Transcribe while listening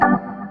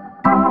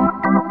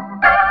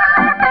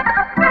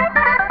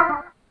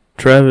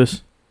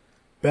Travis.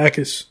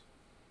 Bacchus.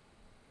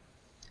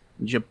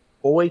 Your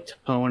boy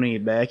Tony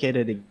back at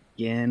it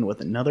again with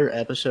another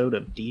episode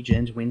of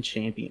D-Gens Win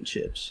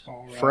Championships.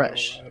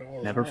 Fresh, all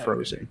right. never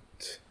frozen.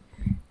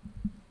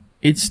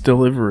 It's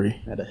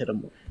delivery, Had to hit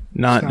him.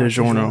 not It's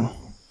not DiGiorno.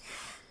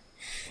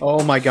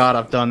 Oh my god,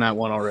 I've done that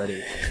one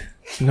already.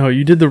 No,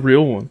 you did the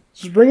real one.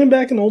 Just bringing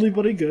back an oldie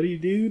but a goodie,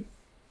 dude.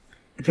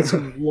 Got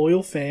some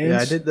loyal fans. Yeah,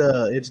 I did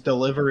it's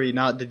delivery,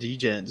 not the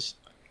D-Gens.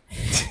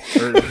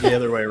 Or the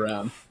other way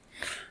around.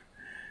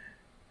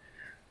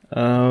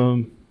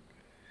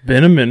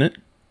 Been a minute.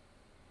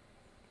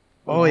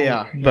 Oh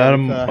yeah. About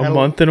we've, a had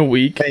month and a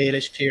week.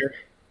 hiatus here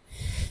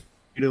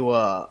due to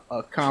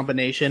a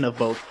combination of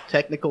both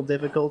technical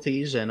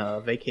difficulties and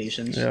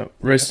vacations. Yeah.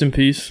 Rest in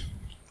peace.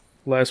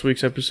 Last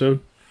week's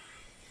episode.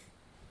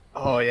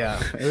 Oh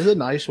yeah, it was a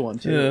nice one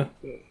too.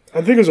 Yeah.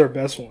 I think it was our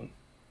best one.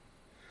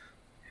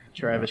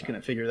 Travis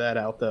couldn't figure that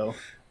out though.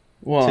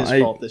 Well, It's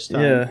his fault this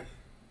time. Yeah.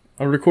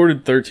 I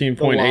recorded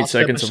 13.8 lost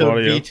seconds of episode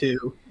audio.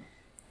 V2.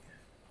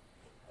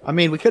 I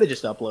mean, we could have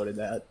just uploaded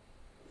that,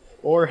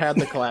 or had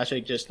the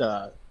classic just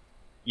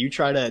you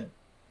try to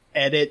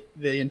edit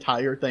the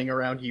entire thing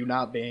around you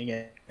not being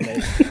in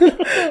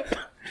it.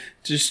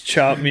 Just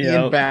chop me And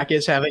out.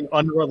 Bacchus having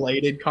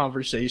unrelated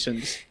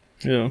conversations.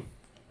 Yeah.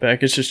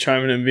 Bacchus just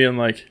chiming in being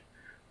like,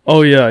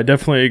 oh yeah, I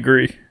definitely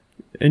agree.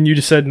 And you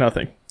just said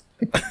nothing.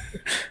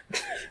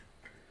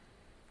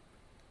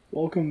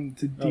 Welcome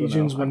to I don't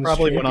D-Gens know. I Wins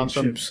probably went on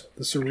Championships,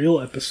 the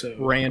surreal episode.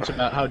 Rant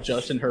about how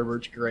Justin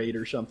Herbert's great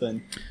or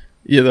something.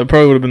 Yeah, that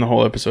probably would have been the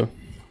whole episode.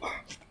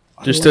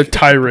 Just a like it.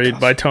 tirade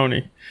by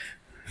Tony.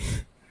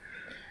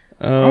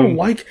 I don't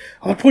like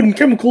how putting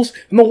chemicals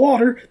in the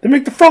water that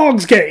make the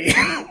frogs gay.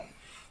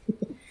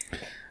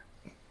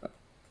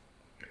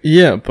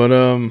 Yeah, but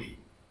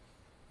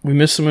we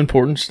missed some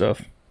important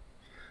stuff.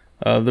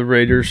 The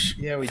Raiders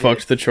Yeah, we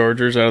fucked did. the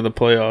Chargers out of the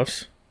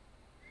playoffs,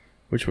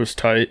 which was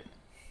tight.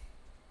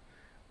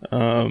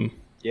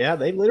 Yeah,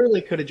 they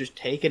literally could have just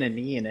taken a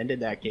knee and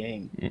ended that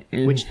game,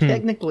 which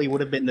technically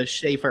would have been the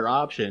safer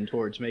option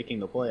towards making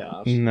the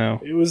playoffs. No.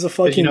 It was a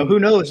 'Cause, fucking. who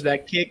knows?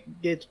 That kick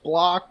gets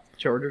blocked,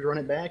 Chargers run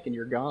it back, and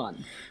you're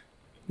gone.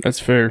 That's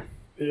fair.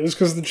 It was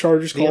because the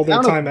Chargers The called their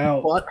amount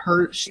of timeout.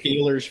 butthurt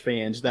Steelers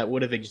fans that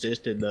would have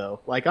existed, though.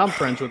 Like, I'm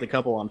friends with a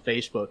couple on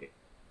Facebook.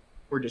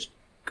 We're just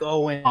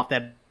going off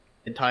that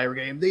entire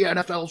game. The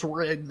NFL's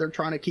rigged. They're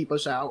trying to keep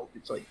us out.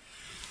 It's like,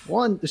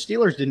 one, the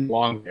Steelers didn't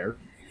belong there.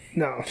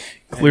 No,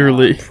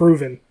 Clearly.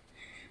 proven.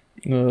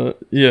 Yeah.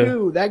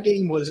 Two, that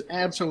game was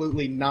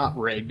absolutely not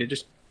rigged. It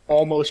just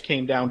almost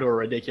came down to a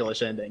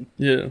ridiculous ending.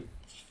 Yeah.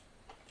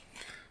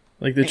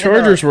 Like, the And,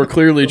 Chargers were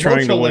clearly The trying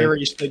most to win.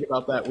 hilarious thing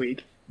about that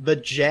week, the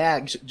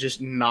Jags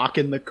just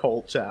knocking the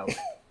Colts out.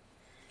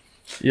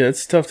 Yeah,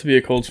 it's tough to be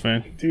a Colts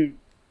fan. Dude,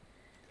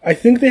 I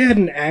think they had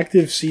an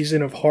active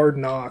season of Hard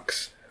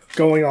Knocks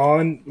going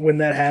on when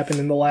that happened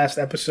in the last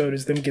episode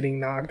is them getting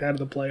knocked out of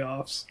the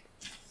playoffs.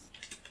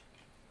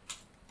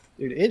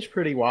 Dude, it's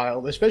pretty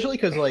wild, especially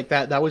because like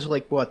that was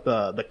like what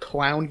the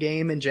clown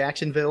game in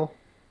Jacksonville,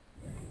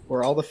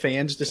 where all the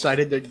fans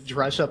decided to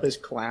dress up as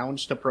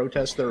clowns to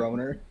protest their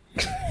owner.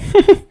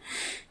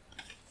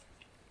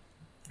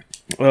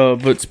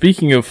 But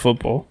speaking of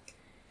football,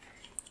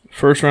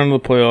 first round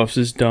of the playoffs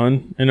is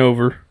done and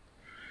over.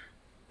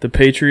 The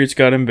Patriots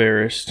got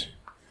embarrassed.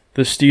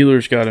 The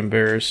Steelers got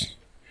embarrassed.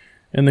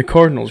 And the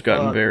Cardinals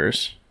got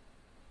embarrassed.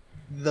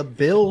 The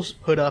Bills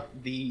put up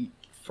the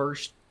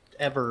first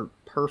ever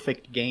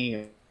perfect game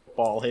in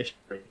football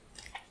history.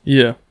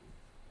 Yeah.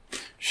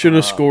 Should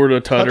have scored a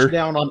tutter.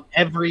 Touchdown on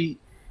every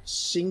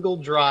single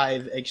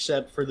drive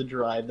except for the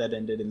drive that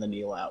ended in the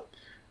kneel out.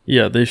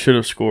 Yeah, they should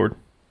have scored.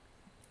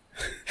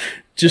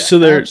 just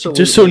Yeah, so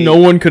so no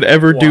one could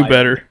ever do wild.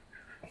 better.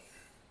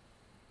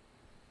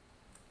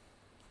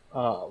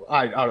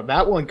 Out of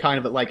that one,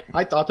 kind of like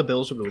I thought the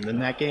Bills would win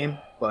that game,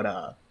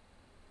 but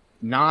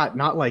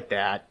not like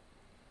that.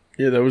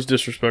 Yeah, that was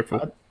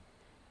disrespectful.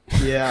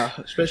 Yeah,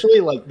 especially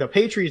like the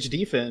Patriots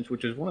defense,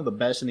 which is one of the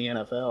best in the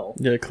NFL,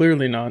 Yeah,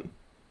 clearly not.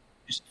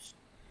 just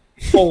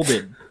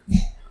folded.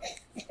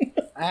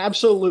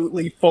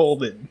 Absolutely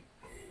folded.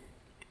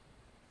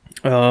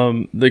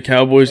 The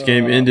Cowboys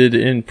game ended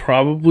in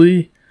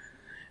probably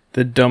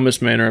the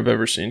dumbest manner I've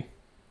ever seen.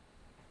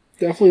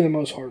 Definitely the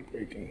most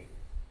heartbreaking.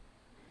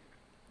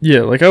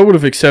 Yeah, like I would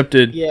have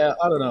accepted Yeah,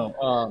 I don't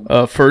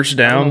know. first I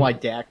don't down. know why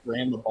Dak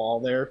ran the ball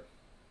there.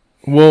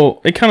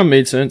 Well, it kind of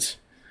made sense.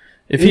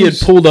 If It he had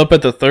was- pulled up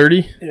at the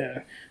 30,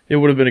 Yeah. it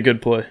would have been a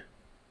good play.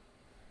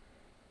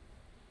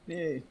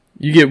 Yeah.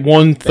 You get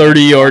one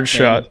 30-yard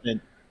shot.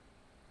 Management.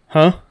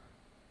 Huh?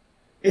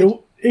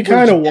 It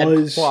kind of Dead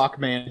was. clock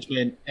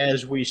management,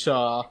 as we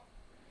saw.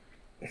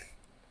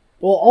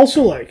 Well,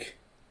 also, like,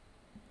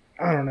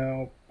 I don't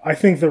know. I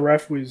think the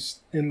ref was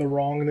in the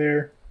wrong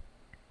there.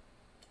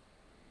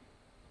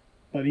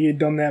 But he had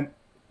done that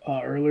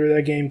earlier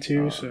that game,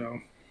 too, so.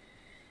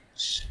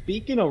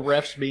 Speaking of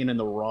refs being in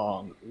the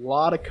wrong, a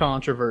lot of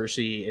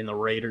controversy in the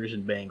Raiders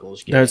and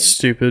Bengals game That's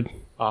stupid.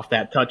 off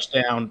that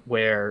touchdown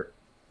where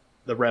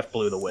the ref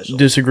blew the whistle.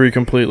 Disagree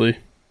completely.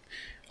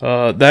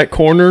 That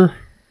corner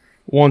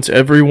wants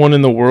everyone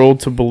in the world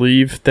to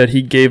believe that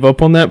he gave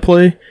up on that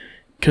play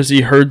because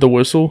he heard the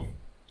whistle.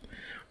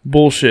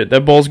 Bullshit.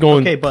 That ball's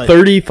going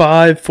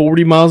 35,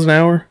 40 miles an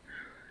hour.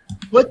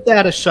 Put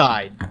that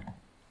aside.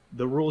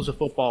 The rules of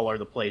football are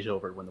the play's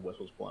over when the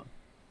whistle's blown.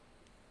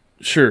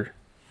 Sure.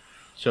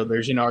 So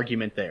there's an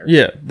argument there.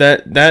 Yeah,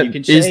 that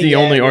is the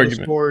only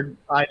argument. Scored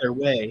either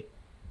way,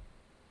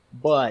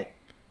 but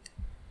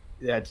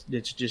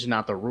it's just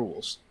not the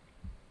rules.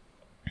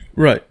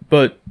 Right,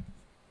 but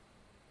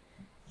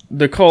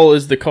the call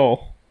is the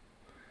call.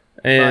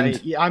 And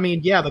right. Yeah, I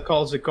mean, yeah, the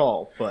call's the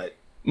call, but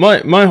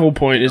my whole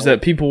point is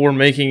that people were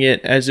making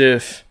it as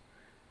if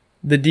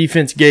the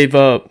defense gave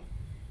up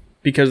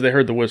because they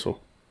heard the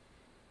whistle.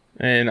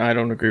 And I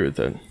don't agree with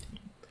that.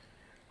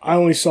 I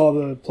only saw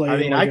the play. I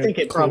mean, I think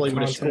it probably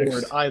would have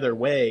scored either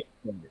way.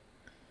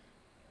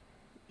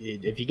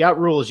 If you got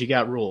rules, you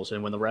got rules.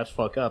 And when the refs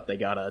fuck up, they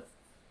got to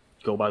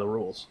go by the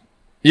rules.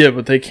 Yeah,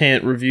 but they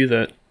can't review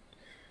that.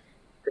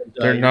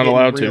 They're not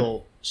allowed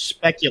to.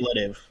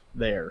 Speculative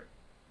there.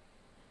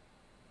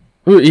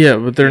 Yeah,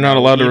 but they're not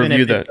allowed to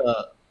review that.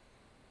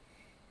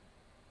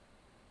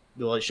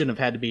 Well, it shouldn't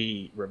have had to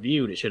be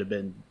reviewed. It should have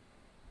been.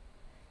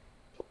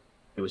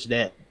 It was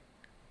dead.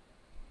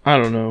 I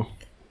don't know.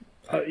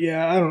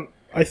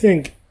 I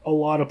think a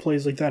lot of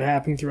plays like that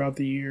happen throughout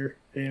the year,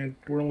 and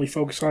we're only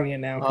focused on it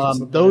now.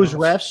 Those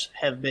refs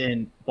have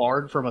been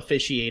barred from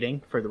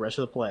officiating for the rest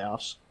of the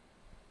playoffs.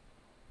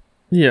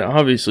 Yeah,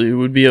 obviously it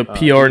would be a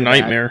PR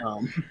nightmare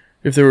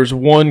if there was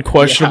one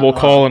questionable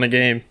call in a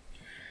game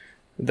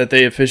that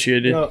they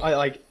officiated. No,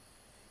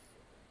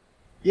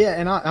 yeah,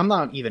 and I'm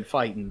not even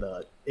fighting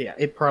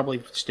it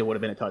probably still would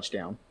have been a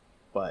touchdown,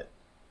 but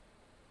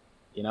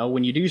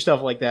when you do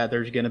stuff like that,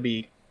 there's going to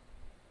be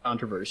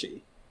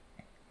controversy.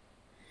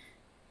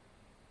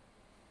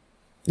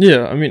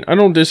 Yeah, I mean, I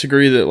don't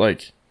disagree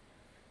that,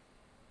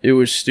 it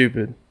was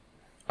stupid.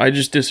 I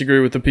just disagree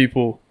with the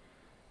people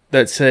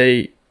that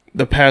say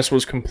the pass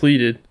was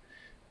completed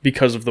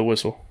because of the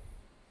whistle.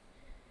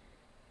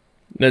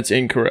 That's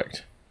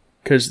incorrect.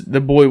 Because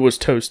the boy was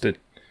toasted.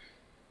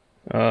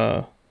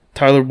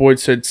 Tyler Boyd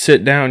said,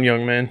 "Sit down,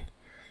 young man,"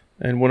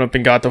 and went up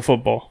and got the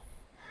football.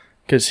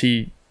 Because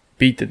he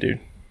beat the dude.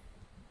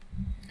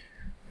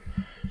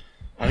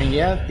 I mean,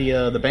 yeah,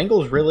 the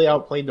Bengals really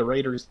outplayed the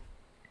Raiders.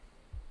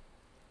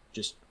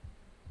 Just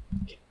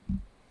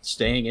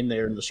staying in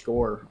there in the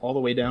score all the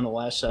way down to the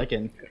last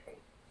second.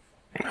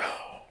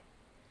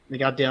 They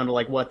got down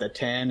to the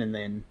 10, and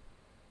then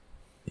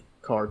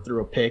Carr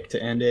threw a pick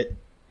to end it.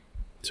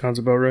 Sounds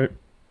about right.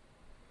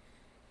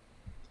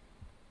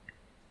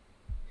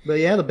 But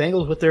yeah, the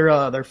Bengals with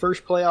their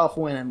first playoff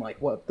win in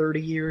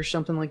 30 years,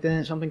 something like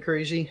that, something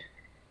crazy.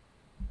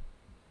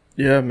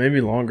 Yeah,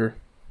 maybe longer.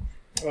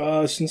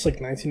 Since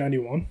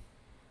 1991.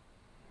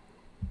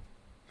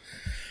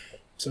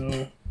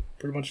 So,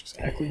 pretty much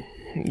exactly.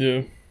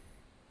 Yeah.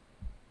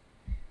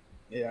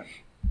 Yeah.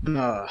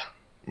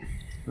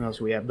 What else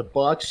we have? The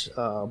Bucks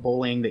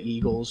bullying the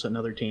Eagles,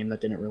 another team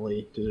that didn't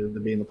really deserve to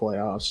be in the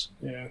playoffs.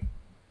 Yeah.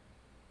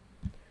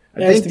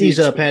 I think these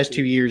past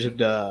 2 years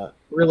have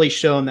really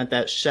shown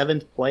that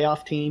seventh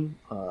playoff team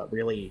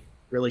really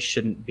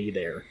shouldn't be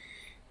there.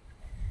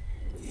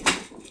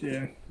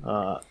 Yeah.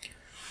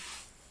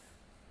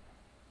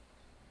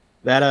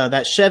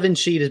 That 7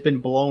 seed has been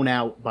blown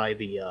out by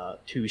the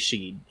 2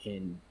 seed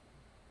in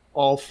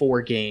all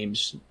 4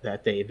 games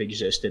that they've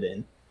existed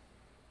in.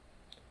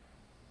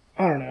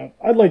 I don't know.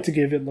 I'd like to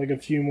give it a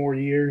few more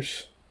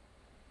years.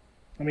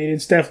 I mean,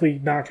 it's definitely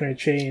not going to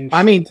change.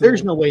 I mean,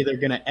 there's no way they're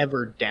going to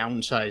ever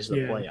downsize the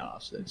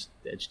playoffs.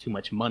 That's too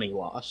much money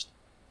lost.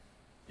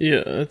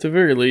 Yeah, at the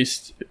very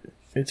least,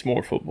 it's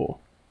more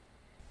football.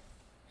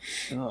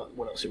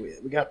 What else do we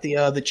have? We got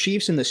the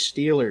Chiefs and the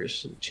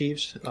Steelers. The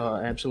Chiefs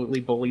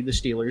absolutely bullied the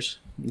Steelers.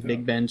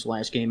 Big Ben's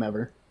last game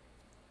ever.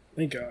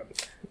 Thank God.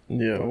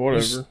 Yeah,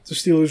 whatever. The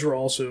Steelers were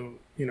also,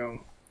 one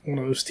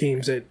of those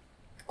teams that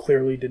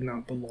clearly did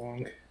not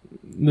belong.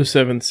 The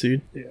 7th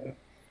seed. Yeah.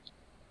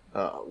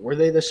 Were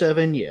they the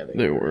 7? Yeah,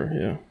 they were.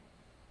 Yeah.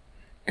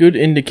 Good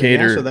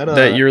indicator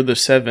that you're the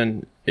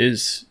 7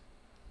 is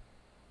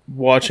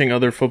watching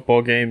other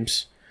football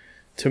games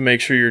to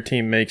make sure your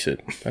team makes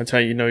it. That's how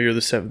you know you're the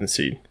 7th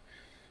seed.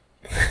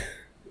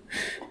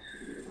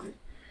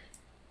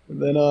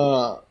 Then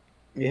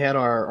we had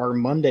our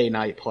Monday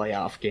night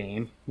playoff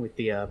game with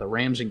the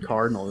Rams and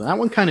Cardinals. And that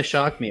one kind of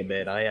shocked me a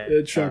bit.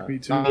 It shocked me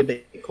too. A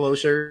bit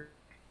closer.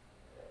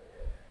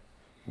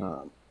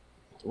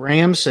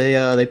 Rams,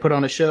 they put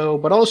on a show,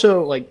 but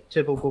also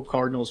typical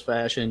Cardinals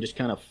fashion, just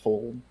kind of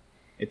fold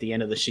at the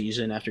end of the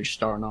season after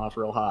starting off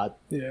real hot.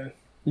 Yeah.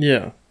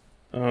 Yeah.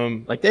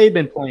 They'd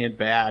been playing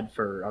bad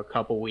for a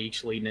couple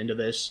weeks leading into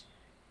this.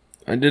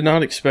 I did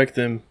not expect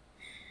them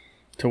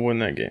to win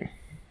that game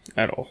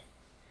at all.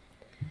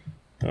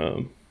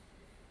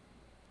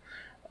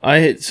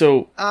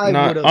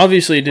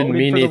 Obviously it didn't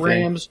mean anything.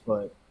 Rams,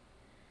 but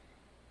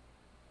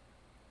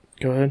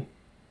go ahead.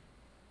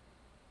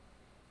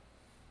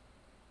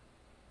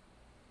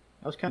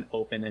 That was kind of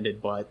open-ended,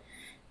 but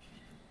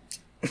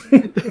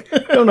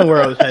Don't know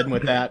where I was heading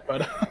with that,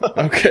 but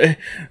Okay.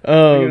 I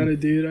got it,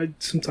 dude. I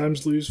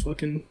sometimes lose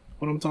fucking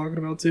what I'm talking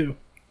about too.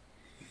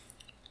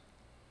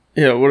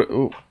 Yeah,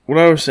 what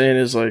I was saying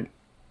is, like,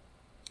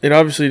 it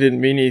obviously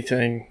didn't mean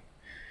anything,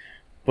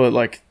 but,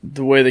 like,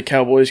 the way the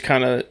Cowboys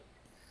kind of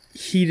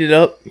heated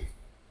up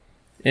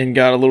and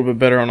got a little bit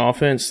better on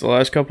offense the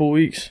last couple of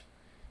weeks,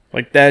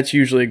 like, that's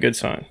usually a good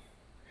sign.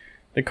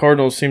 The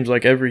Cardinals seems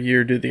like every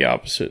year do the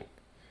opposite.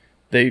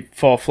 They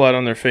fall flat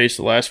on their face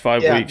the last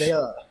 5 weeks.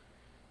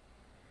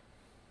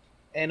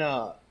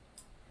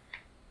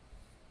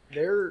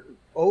 Their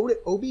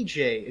OBJ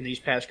in these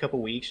past couple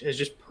weeks has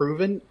just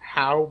proven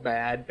how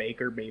bad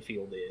Baker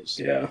Mayfield is.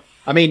 Yeah.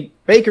 I mean,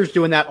 Baker's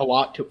doing that a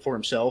lot for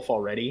himself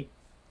already.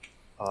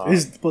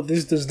 But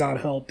this does not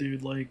help,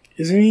 dude. Like,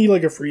 isn't he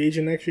like a free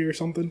agent next year or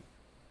something?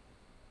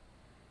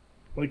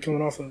 Like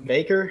coming off of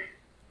Baker?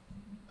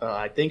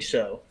 I think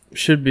so.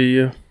 Should be,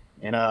 yeah.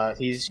 And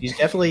he's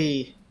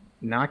definitely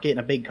not getting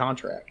a big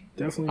contract.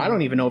 Definitely. I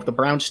don't even know if the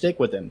Browns stick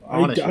with him,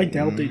 honestly. I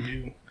doubt they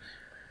do.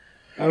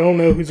 I don't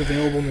know who's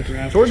available in the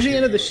draft. Towards the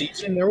end of the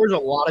season, there was a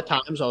lot of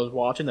times I was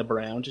watching the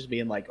Browns just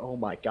being like, oh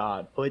my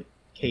God, put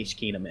Case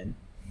Keenum in.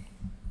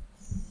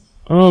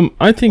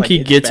 I think Like, he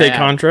it's gets a bad.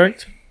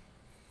 contract.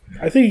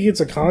 I think he gets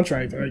a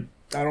contract.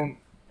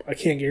 I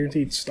can't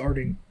guarantee it's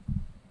starting.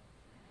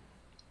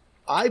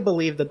 I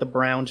believe that the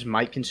Browns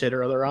might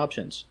consider other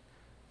options.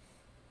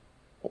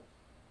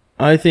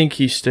 I think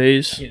he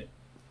stays, Yeah.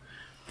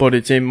 but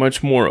it's a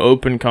much more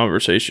open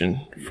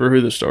conversation for who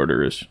the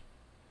starter is.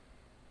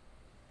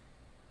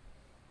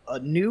 A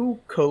new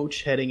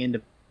coach heading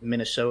into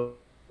Minnesota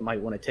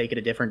might want to take it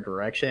a different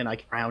direction. I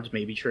think Browns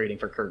may be trading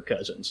for Kirk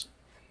Cousins.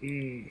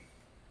 It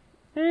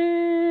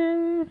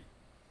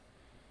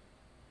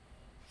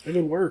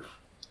could work.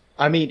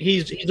 I mean,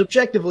 he's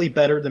objectively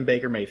better than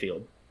Baker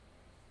Mayfield.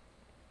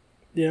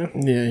 Yeah.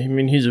 Yeah, I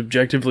mean, he's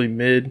objectively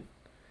mid.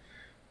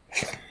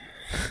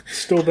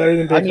 Still better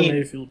than Baker mean-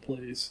 Mayfield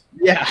plays.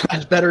 Yeah,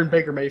 that's better than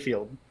Baker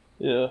Mayfield.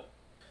 Yeah.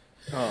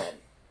 But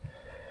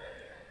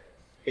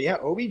yeah,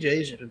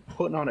 OBJ's been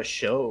putting on a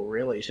show,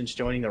 really, since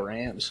joining the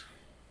Rams.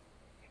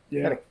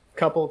 Yeah. Got a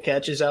couple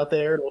catches out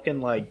there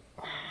looking like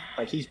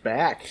he's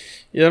back.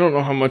 Yeah, I don't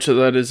know how much of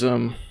that is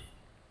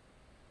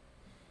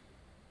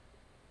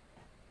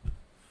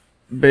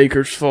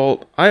Baker's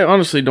fault. I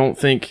honestly don't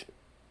think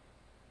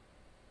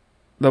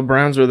the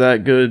Browns are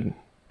that good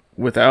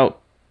with a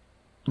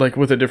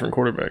different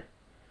quarterback.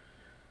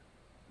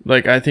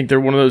 Like, I think they're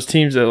one of those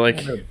teams that,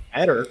 like, They're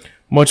better.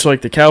 much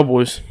like the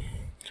Cowboys,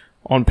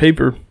 on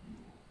paper,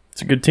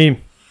 it's a good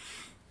team.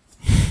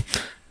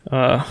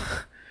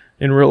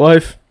 In real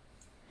life,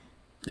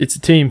 it's a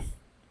team.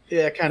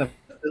 Yeah, it kind of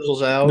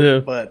fizzles out. Yeah.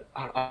 But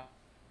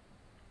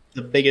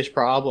the biggest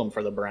problem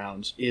for the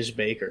Browns is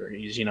Baker.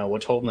 He's,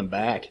 what's holding them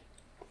back.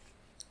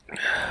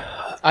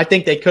 I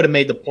think they could have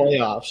made the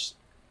playoffs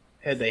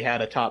had they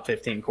had a top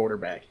 15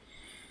 quarterback.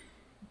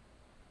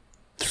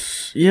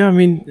 Yeah, I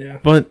mean, Yeah.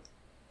 but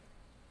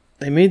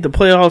they made the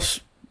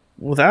playoffs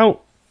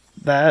without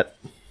that.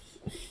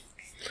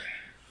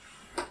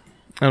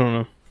 I don't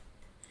know.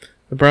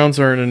 The Browns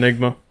are an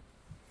enigma.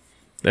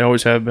 They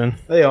always have been.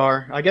 They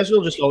are. I guess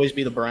it'll just always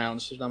be the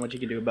Browns. There's not much you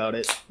can do about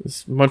it.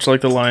 It's much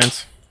like the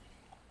Lions.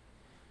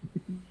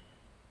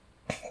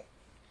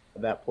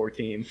 That poor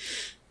team.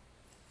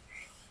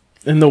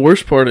 And the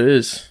worst part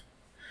is,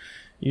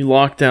 you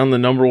lock down the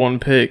number one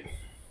pick,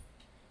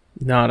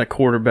 not a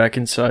quarterback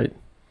in sight.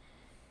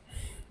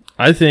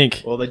 I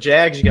think. Well, the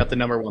Jags got the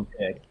number one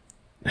pick.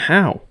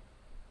 How?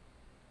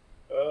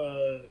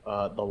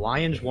 The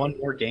Lions won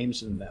more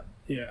games than them.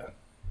 Yeah.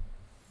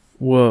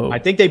 Whoa. I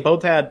think they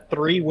both had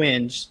 3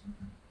 wins,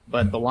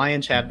 but the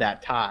Lions had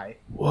that tie.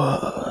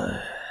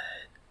 What?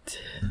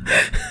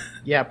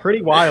 Yeah,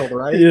 pretty wild,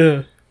 right?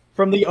 Yeah.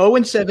 From the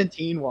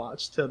 0-17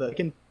 watch to the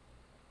second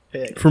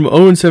pick. From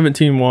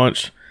 0-17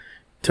 watch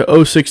to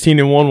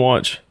 0-16-1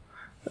 watch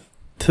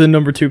to the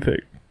number 2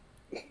 pick.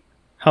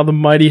 How the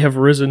mighty have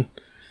risen.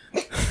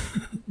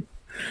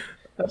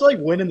 That's like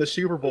winning the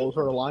Super Bowl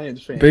for a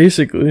Lions fan.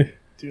 Basically.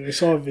 Dude, I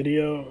saw a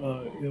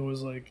video. It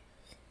was like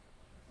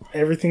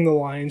everything the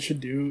Lions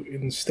should do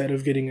instead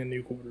of getting a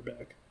new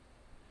quarterback.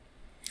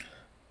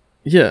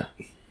 Yeah.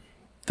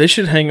 They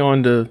should hang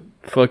on to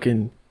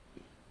fucking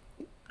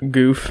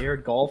Goof.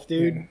 Jared Goff,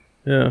 dude.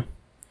 Yeah.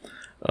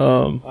 I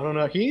don't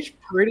know. He's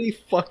pretty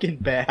fucking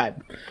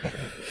bad.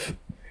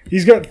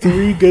 He's got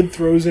 3 good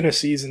throws in a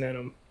season in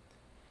him.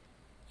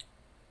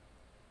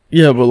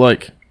 Yeah, but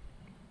like,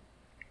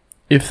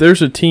 if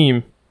there's a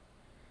team,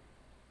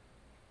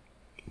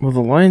 well, the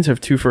Lions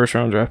have 2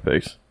 first-round draft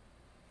picks.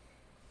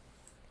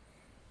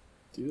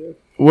 Do that.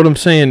 What I'm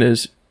saying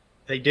is,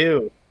 They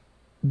do.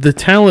 the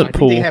talent I think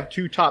pool. they have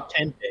 2 top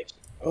 10 picks.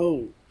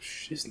 Oh,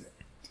 shiznit.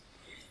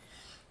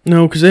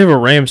 No, because they have a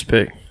Rams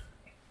pick,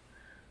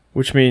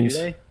 which Do means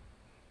they?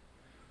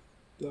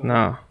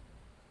 nah,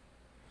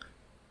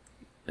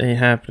 ain't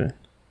happening.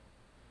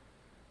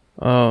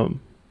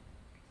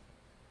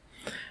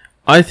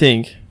 I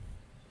think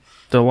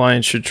the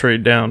Lions should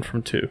trade down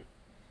from 2.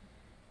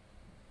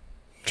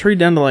 trade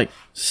down to like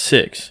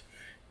 6.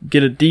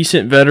 Get a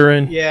decent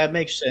veteran. Yeah, it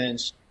makes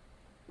sense.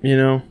 You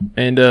know,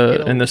 and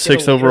the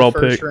 6th overall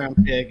pick.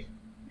 First-round pick.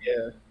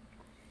 Yeah.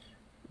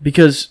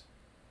 Because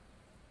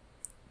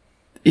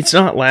it's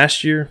not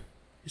last year.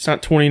 It's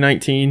not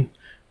 2019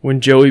 when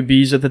Joey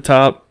B's at the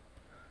top.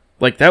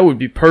 Like, that would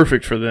be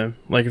perfect for them.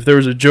 Like, if there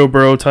was a Joe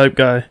Burrow type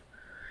guy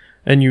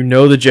and you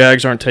know the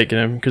Jags aren't taking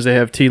him because they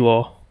have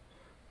T-Law,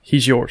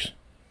 he's yours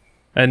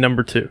at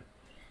number 2.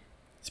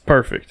 It's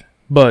perfect.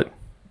 But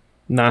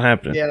not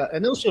happening. Yeah,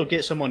 and they'll still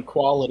get someone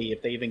quality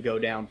if they even go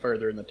down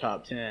further in the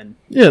top 10.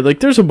 Yeah, like,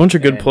 there's a bunch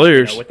of good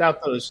players. You know,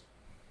 without those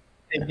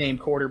big-name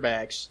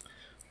quarterbacks.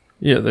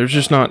 Yeah, there's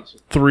just not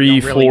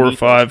 3, really 4, or need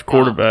 5 those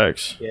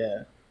quarterbacks.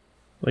 Yeah.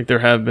 Like there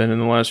have been in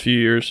the last few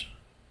years.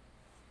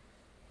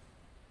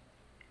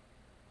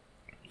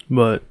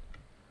 But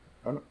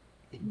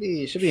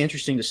It should be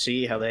interesting to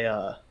see how they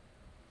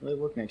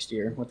look next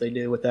year, what they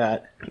do with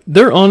that.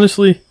 They're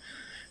honestly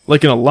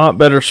like in a lot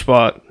better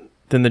spot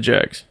than the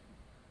Jags.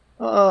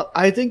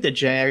 I think the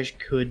Jags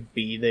could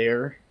be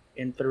there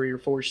in 3 or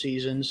 4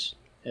 seasons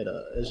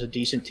as a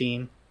decent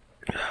team.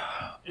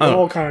 It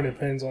all kind of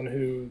depends on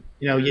who.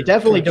 You know, you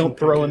definitely don't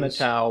throw in the is.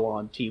 towel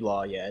on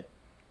T-Law yet.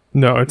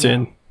 No, it's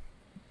in.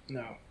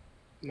 No.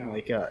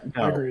 Like, I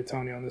no. agree with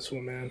Tony on this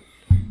one, man.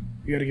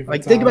 You got to give him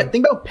Like time.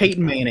 think about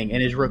Peyton Manning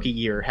in his rookie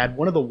year. Had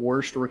one of the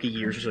worst rookie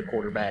years as a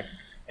quarterback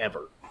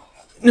ever.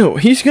 No,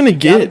 he's gonna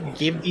get.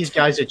 Give these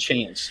guys a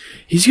chance.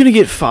 He's gonna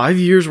get 5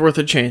 years worth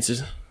of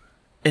chances,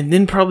 and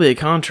then probably a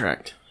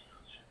contract.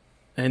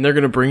 And they're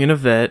gonna bring in a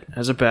vet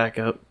as a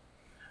backup.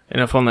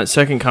 And if on that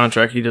second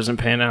contract he doesn't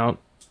pan out,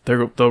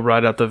 they'll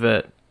ride out the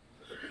vet.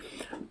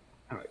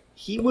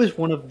 He was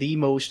one of the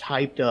most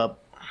hyped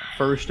up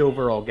first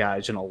overall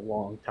guys in a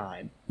long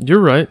time. You're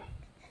right.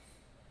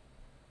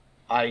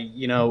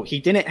 He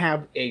didn't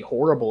have a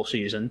horrible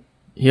season.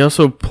 He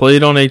also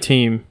played on a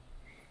team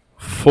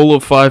full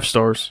of 5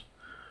 stars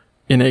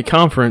in a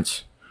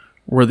conference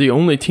where the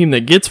only team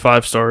that gets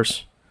 5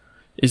 stars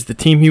is the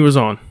team he was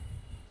on.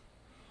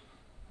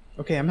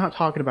 Okay, I'm not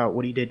talking about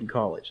what he did in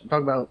college. I'm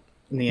talking about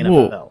in the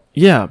NFL. Well,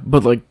 yeah,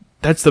 but like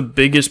that's the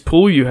biggest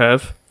pool you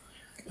have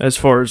as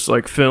far as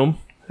like film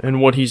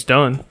and what he's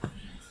done.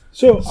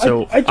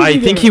 So I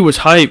think he was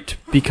hyped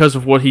because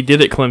of what he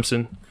did at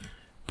Clemson,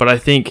 but I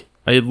think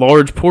a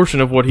large portion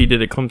of what he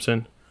did at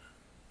Clemson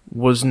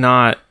was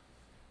not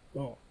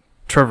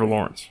Trevor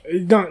Lawrence.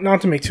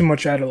 Not to make too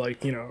much out of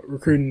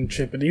recruiting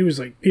shit, but he was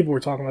like people were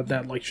talking about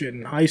that like shit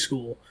in high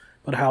school,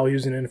 about how he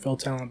was an NFL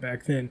talent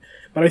back then.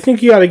 But I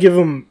think you got to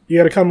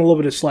cut him a little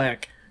bit of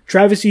slack.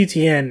 Travis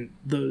Etienne,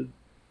 the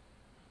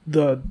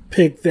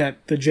pick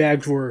that the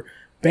Jags were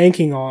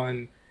banking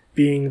on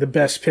being the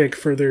best pick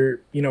for their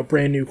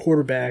brand new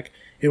quarterback,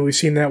 and we've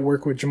seen that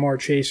work with Jamar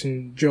Chase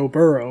and Joe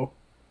Burrow.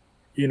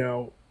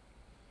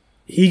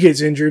 He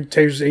gets injured,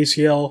 tears his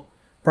ACL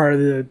prior to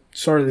the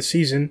start of the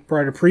season,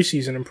 prior to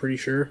preseason, I'm pretty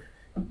sure.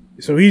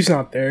 So he's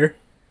not there.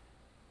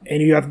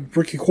 And you have a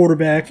rookie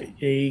quarterback,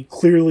 a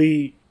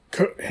clearly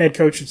head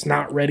coach that's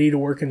not ready to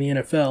work in the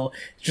NFL.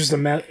 It's just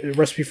a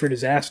recipe for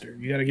disaster.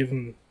 You got to give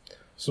him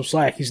some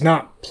slack. He's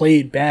not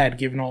played bad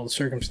given all the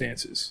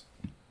circumstances.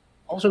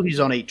 Also, he's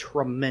on a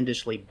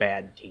tremendously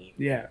bad team.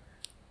 Yeah.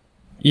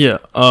 Yeah.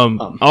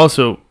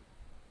 Also,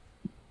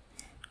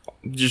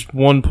 just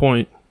one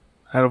point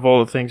out of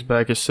all the things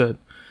Back has said,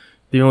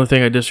 the only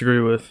thing I disagree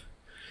with,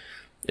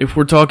 if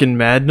we're talking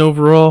Madden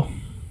overall,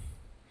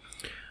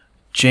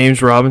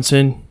 James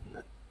Robinson,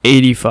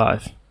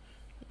 85.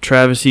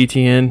 Travis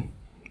Etienne,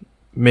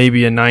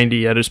 maybe a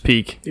 90 at his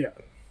peak. Yeah.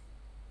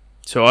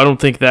 So I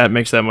don't think that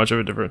makes that much of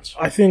a difference.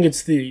 I think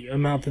it's the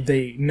amount that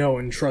they know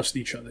and trust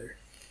each other.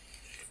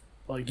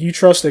 Like, you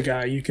trust a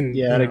guy, you can...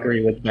 Yeah, I'd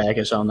agree with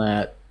Backus on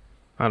that.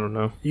 I don't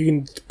know. You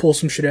can pull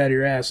some shit out of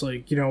your ass.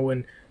 Like,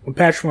 when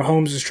Patrick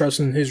Mahomes is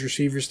trusting his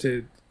receivers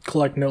to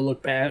collect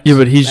no-look passes... Yeah,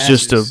 but he's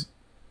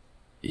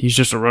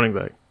just a running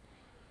back.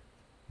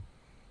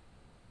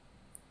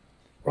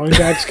 Running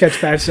backs catch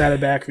passes out of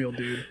the backfield,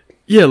 dude.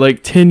 Yeah,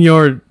 like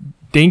 10-yard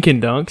dink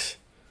and dunks.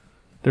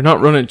 They're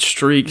not running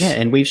streaks. Yeah,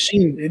 and we've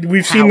seen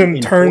them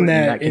turn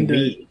that can into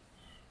be.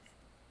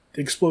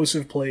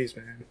 Explosive plays,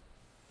 man.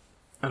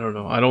 I don't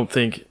know. I don't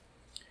think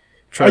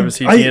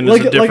Travis Etienne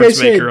is a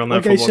difference maker on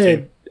that football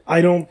team.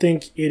 I don't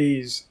think it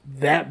is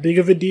that big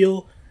of a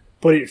deal,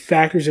 but it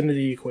factors into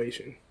the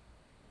equation.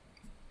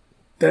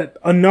 That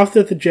enough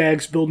that the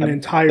Jags build an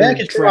entire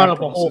Backus brought up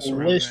a whole process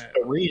around list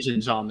that. of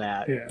reasons on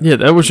that. Yeah,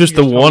 that was just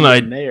the one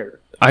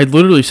I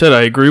literally said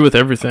I agree with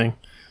everything.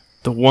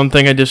 The one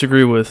thing I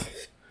disagree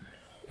with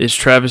is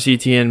Travis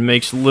Etienne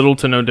makes little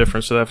to no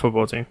difference to that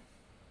football team.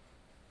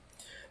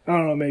 I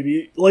don't know,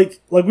 maybe.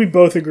 Like we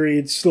both agree,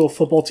 it's still a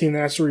football team that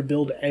has to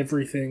rebuild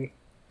everything.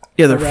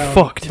 Yeah, they're around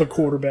fucked. The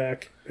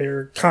quarterback.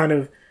 They're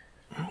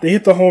they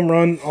hit the home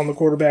run on the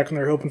quarterback and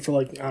they're hoping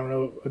for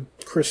a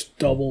Chris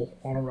double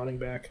on a running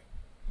back.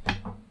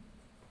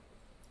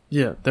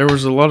 Yeah, there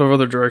was a lot of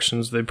other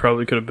directions they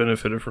probably could have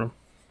benefited from,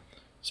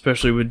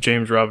 especially with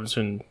James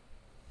Robinson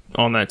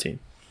on that team.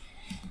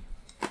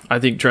 I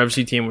think Travis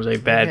Etienne was a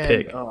bad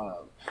pick.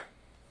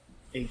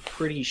 a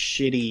pretty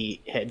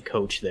shitty head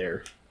coach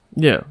there.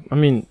 Yeah, I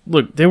mean,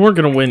 look, they weren't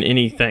going to win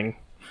anything.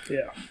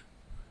 Yeah.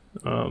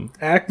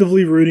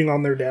 Actively rooting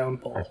on their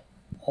downfall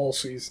all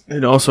season.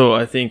 And also,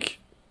 I think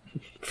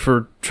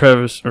for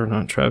Travis, or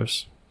not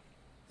Travis.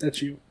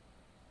 That's you.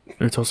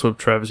 It's also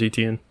Travis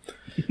Etienne.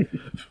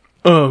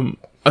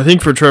 I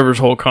think for Trevor's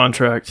whole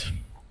contract,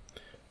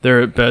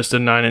 they're at best a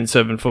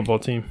 9-7 football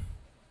team.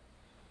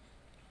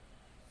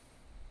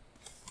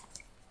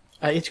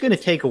 It's going to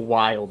take a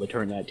while to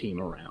turn that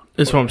team around.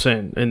 That's what I'm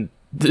saying. And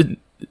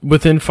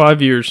within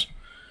 5 years,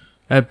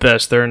 at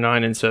best, they're a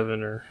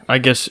 9-7, or I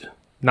guess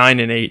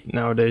 9-8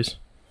 nowadays.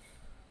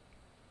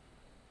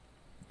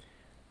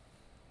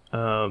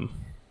 I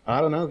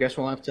don't know. Guess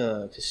we'll have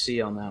to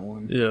see on that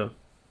one. Yeah.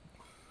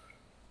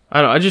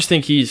 I just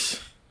think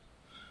he's,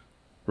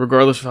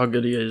 regardless of how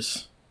good he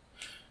is,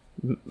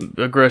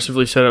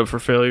 aggressively set up for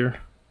failure.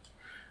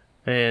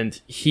 And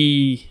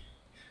he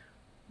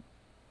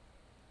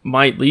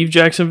might leave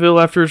Jacksonville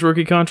after his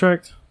rookie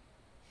contract.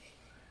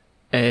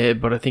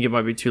 But I think it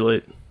might be too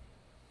late.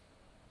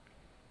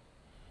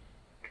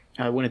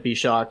 I wouldn't be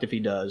shocked if he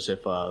does,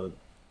 if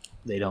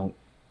they don't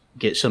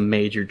get some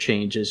major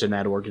changes in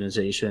that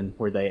organization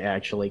where they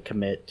actually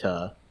commit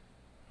to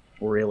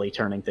really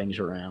turning things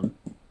around.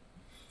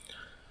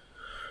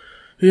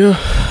 Yeah.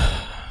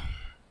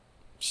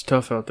 It's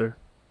tough out there.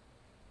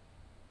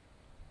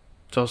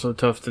 It's also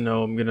tough to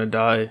know I'm going to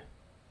die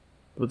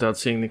without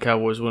seeing the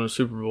Cowboys win a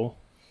Super Bowl.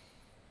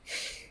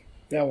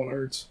 That one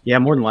hurts. Yeah,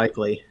 more than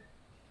likely.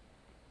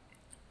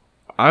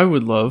 I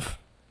would love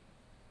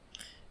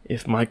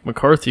if Mike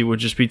McCarthy would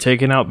just be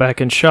taken out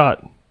back and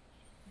shot.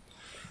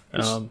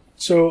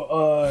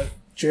 So,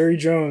 Jerry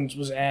Jones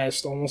was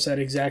asked almost that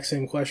exact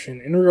same question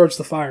in regards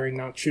to firing,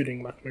 not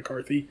shooting Mike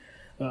McCarthy,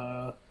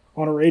 on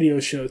a radio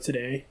show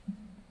today.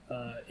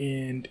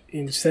 And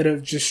instead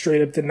of just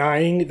straight up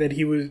denying that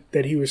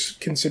he was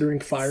considering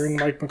firing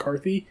Mike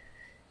McCarthy,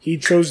 he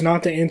chose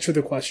not to answer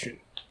the question.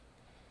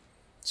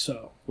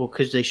 So, well,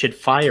 because they should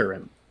fire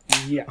him.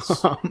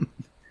 Yes.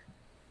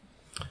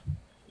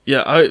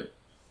 Yeah,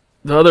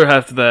 the other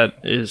half of that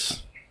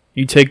is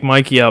you take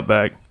Mikey out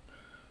back,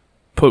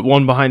 put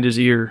one behind his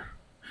ear,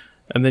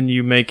 and then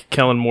you make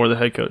Kellen Moore the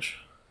head coach.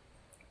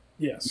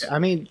 Yes. I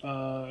mean,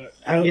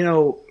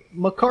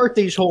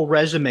 McCarthy's whole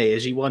resume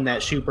is he won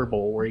that Super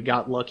Bowl where he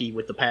got lucky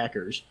with the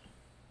Packers.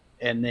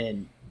 And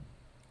then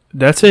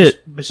that's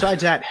it.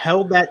 Besides that,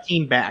 held that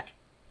team back.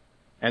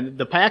 And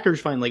the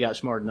Packers finally got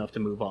smart enough to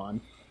move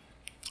on.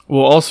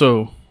 Well,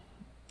 also,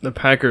 the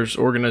Packers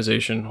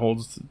organization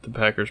holds the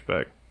Packers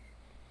back.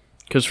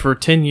 Because for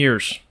 10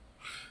 years,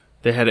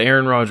 they had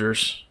Aaron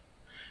Rodgers,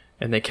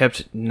 and they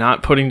kept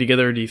not putting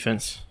together a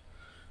defense.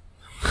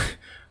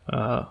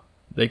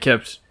 They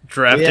kept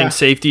drafting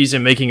safeties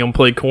and making them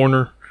play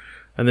corner,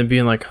 and then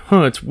being like,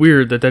 it's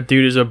weird that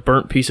dude is a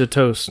burnt piece of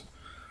toast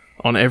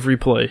on every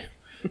play.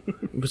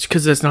 It's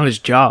because that's not his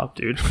job,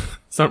 dude.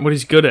 It's not what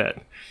he's good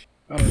at.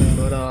 I don't know,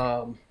 but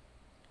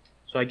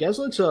so I guess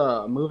let's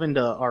move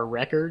into our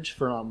records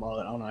from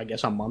I don't know, I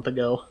guess a month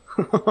ago.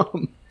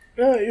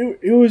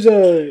 It was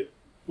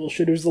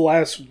it was the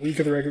last week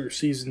of the regular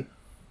season.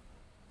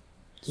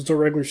 So it's our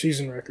regular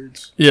season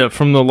records. Yeah,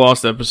 from the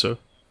lost episode.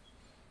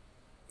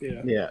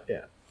 Yeah.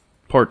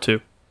 Part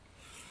 2.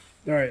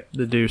 All right.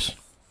 The deuce.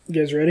 You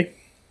guys ready?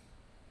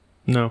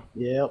 No.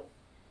 Yep.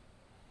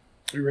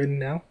 Are you ready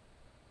now?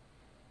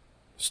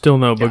 Still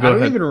no, but go ahead. I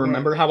don't even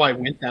remember how I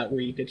went that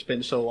week. It's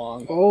been so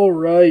long. All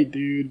right,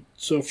 dude.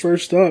 So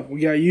first up, we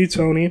got you,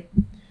 Tony.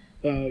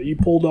 You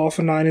pulled off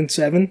a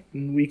 9-7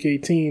 in week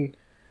 18.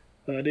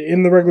 To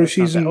end the regular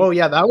season. Oh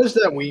yeah, that was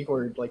that week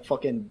where like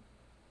fucking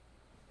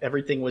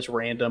everything was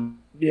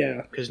random.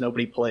 Yeah, because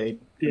nobody played.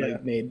 Yeah, and I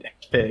made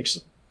picks.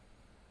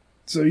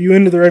 So you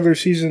ended the regular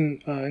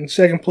season in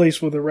second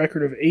place with a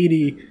record of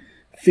 80,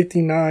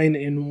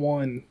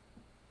 59-1.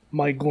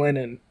 Mike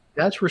Glennon.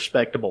 That's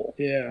respectable.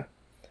 Yeah.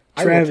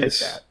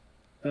 Travis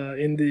I will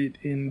take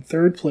that. In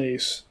third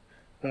place.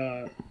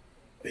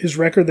 His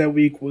record that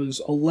week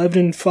was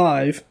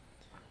 11-5.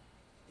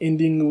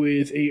 Ending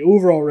with a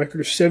overall record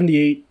of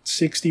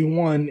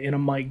 78-61 in a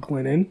Mike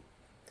Glennon.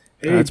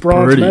 A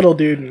bronze medal,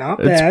 dude. Not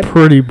bad. It's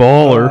pretty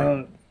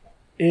baller.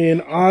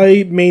 And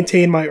I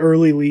maintained my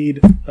early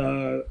lead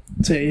to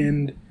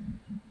end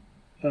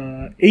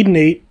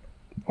 8-8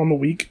 on the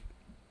week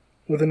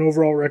with an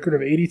overall record of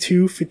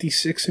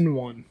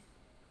 82-56-1.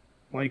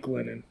 Mike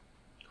Glennon.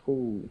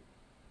 Ooh.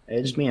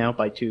 Edged me out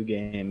by 2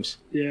 games.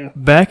 Yeah.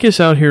 Backus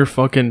out here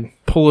fucking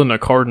pulling the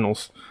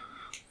Cardinals.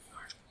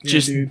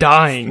 Just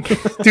dying.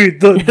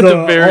 Dude,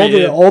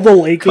 all the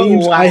late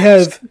games, I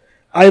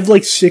have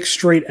like 6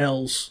 straight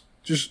L's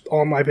just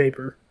on my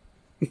paper.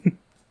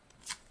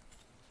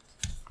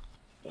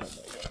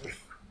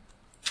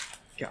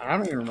 God, I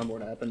don't even remember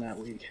what happened that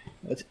week.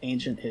 That's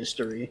ancient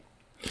history.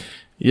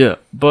 Yeah,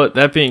 but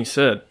that being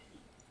said,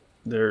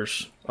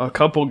 there's a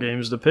couple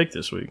games to pick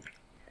this week.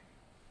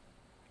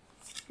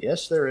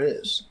 Yes, there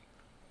is.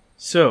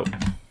 So,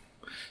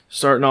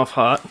 starting off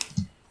hot,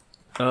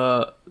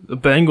 the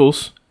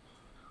Bengals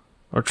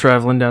are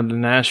traveling down to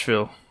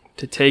Nashville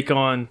to take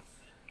on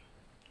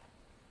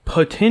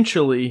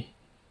potentially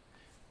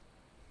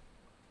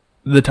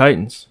the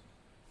Titans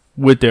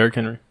with Derrick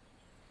Henry.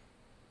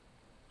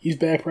 He's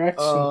back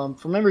practicing.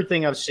 From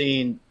everything I've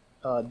seen,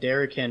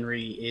 Derrick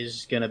Henry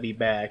is going to be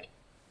back.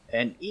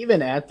 And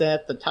even at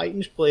that, the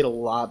Titans played a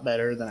lot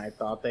better than I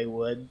thought they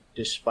would,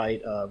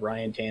 despite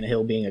Ryan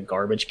Tannehill being a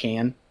garbage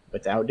can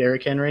without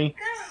Derrick Henry.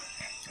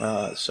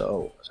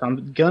 So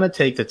I'm going to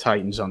take the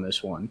Titans on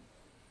this one.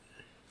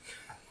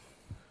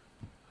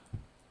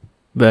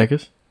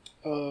 Backus?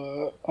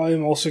 I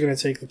am also going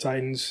to take the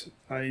Titans.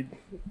 I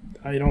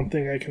don't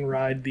think I can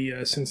ride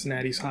the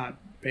Cincinnati's hot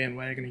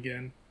bandwagon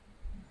again.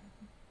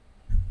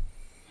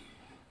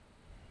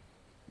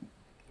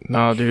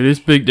 Nah, dude, it's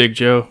Big Dick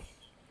Joe.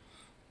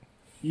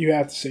 You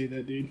have to say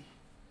that, dude.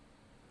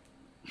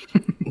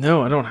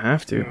 No, I don't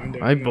have to.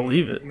 I No,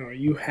 believe it. No,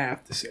 you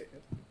have to say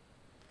it.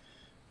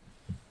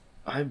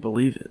 I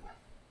believe it.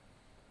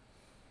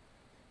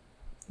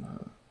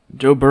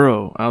 Joe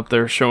Burrow out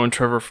there showing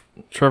Trevor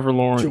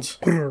Lawrence.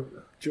 Joe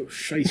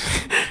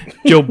Shiesty.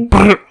 Joe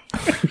Burrow.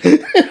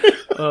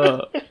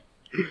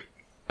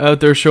 Out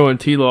there showing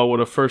T-Law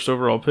what a first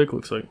overall pick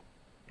looks like.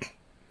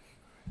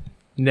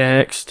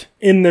 Next.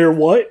 In their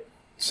what?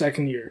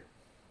 Second year.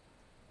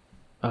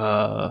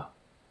 Third?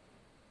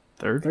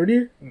 Third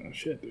year? Oh,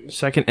 shit, dude.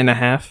 Second and a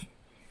half.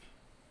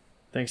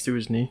 Thanks to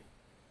his knee.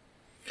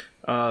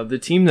 The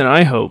team that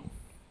I hope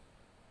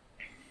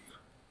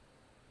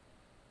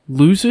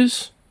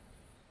loses,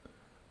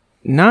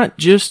 not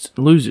just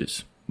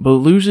loses, but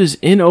loses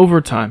in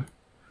overtime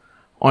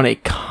on a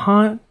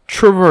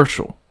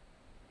controversial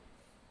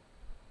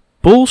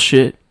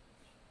bullshit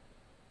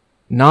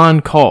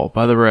non-call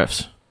by the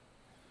refs.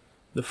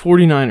 The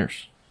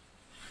 49ers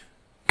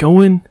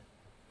going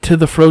to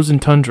the frozen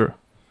tundra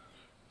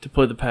to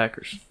play the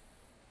Packers.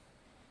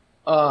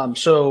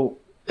 So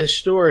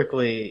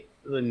historically,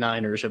 the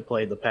Niners have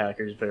played the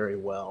Packers very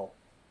well.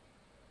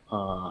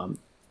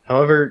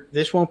 However,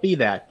 this won't be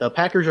that. The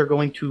Packers are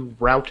going to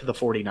rout the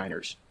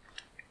 49ers.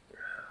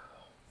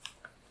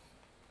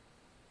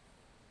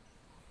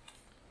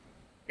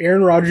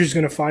 Aaron Rodgers is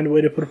going to find a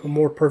way to put up a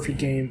more perfect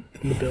game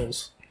than the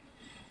Bills.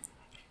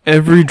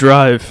 Every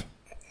drive,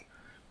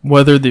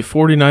 whether the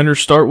 49ers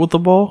start with the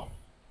ball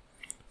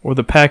or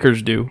the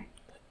Packers do,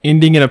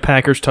 ending in a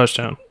Packers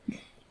touchdown.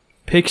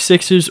 Pick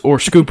sixes or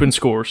scoop and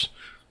scores.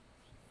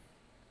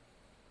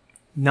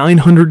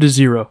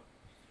 900-0.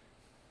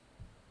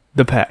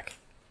 The Pack.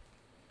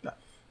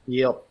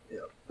 Yep.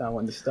 That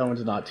one's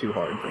not too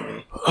hard for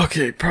me.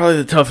 Okay, probably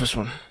the toughest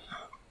one.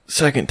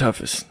 Second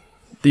toughest.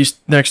 These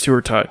next two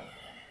are tied.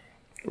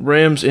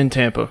 Rams in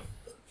Tampa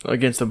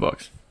against the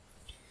Bucs.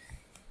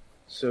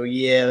 So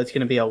yeah, that's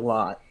going to be a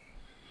lot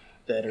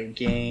better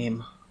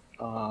game.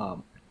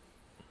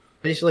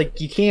 It's like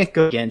you can't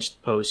go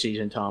against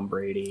postseason Tom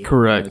Brady.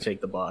 Correct. I'm going to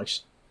take the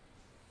Bucs.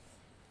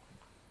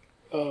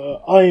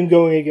 I am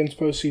going against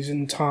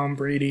postseason Tom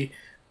Brady.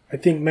 I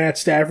think Matt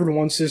Stafford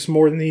wants this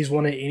more than he's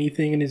wanted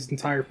anything in his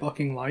entire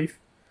fucking life.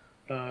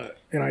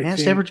 Matt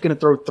Stafford's going to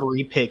throw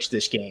 3 picks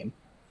this game.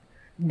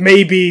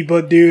 Maybe,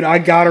 but dude,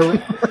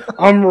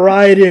 I'm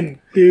riding,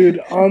 dude.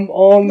 I'm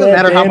on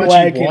that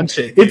bandwagon.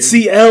 It's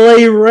the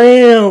LA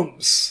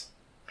Rams.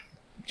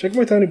 Check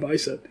my tiny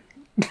bicep.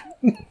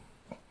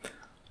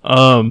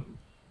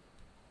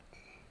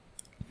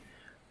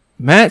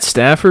 Matt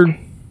Stafford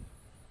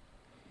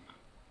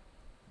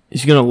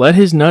is going to let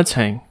his nuts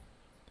hang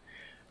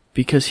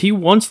because he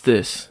wants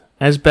this,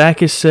 as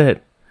Backus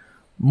said,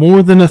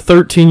 more than a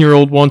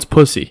 13-year-old wants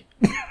pussy.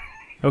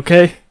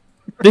 Okay?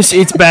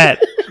 It's bad.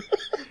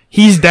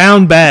 He's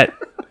down bad.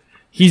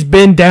 He's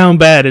been down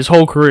bad his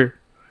whole career.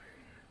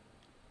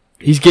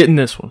 He's getting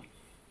this one.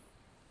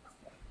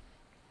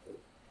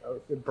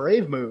 The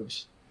brave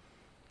moves.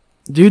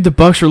 Dude, the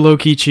Bucs are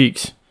low-key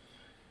cheeks.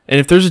 And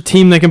if there's a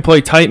team that can play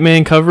tight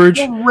man coverage...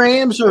 The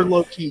Rams are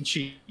low-key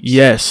cheeks.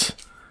 Yes.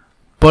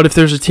 But if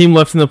there's a team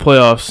left in the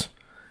playoffs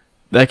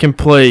that can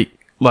play,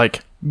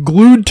 like,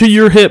 glued to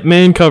your hip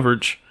man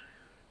coverage,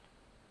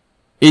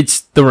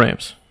 it's the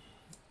Rams.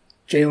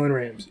 Jalen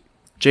Ramsey.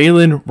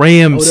 Jalen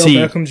Ramsey.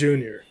 Odell Beckham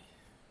Jr.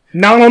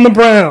 Not on the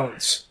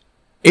Browns.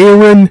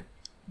 Aaron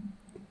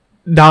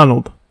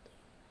Donald.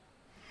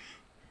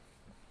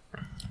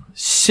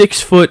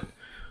 6 foot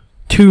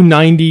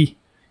 290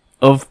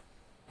 of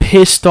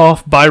pissed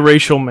off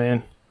biracial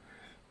man.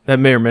 That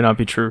may or may not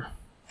be true.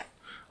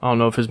 I don't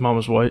know if his mom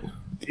was white.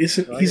 I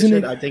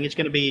think it's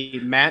going to be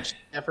Matt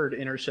Stafford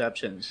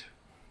interceptions.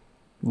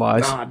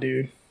 Lies. Nah,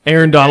 dude.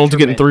 Aaron Donald's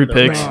getting 3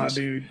 picks. Nah,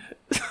 dude.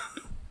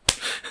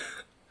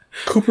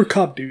 Cooper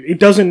Kupp, dude. It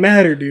doesn't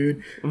matter,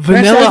 dude.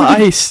 Vanilla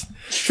Ice.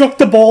 Chuck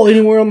the ball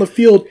anywhere on the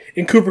field,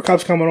 and Cooper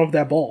Kupp's coming off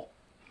that ball.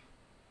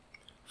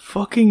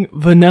 Fucking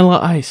Vanilla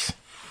Ice.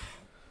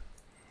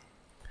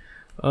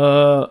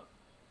 So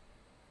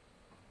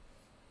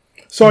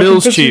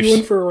Bills, I can Chiefs. you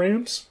in for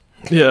Rams?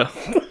 Yeah.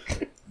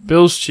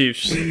 Bills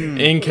Chiefs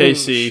in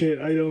KC. Oh, shit,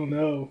 I don't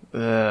know.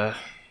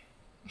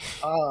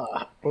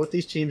 Both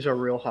these teams are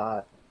real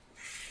hot.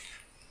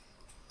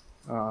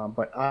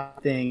 But I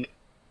think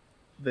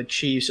the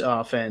Chiefs'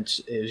 offense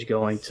is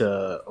going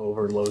to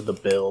overload the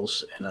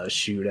Bills in a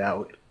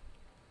shootout.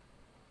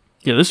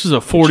 Yeah, this is a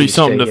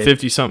 40-something to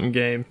 50-something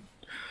game.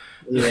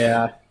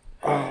 Yeah.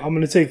 I'm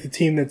going to take the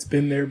team that's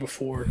been there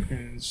before,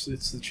 and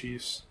it's the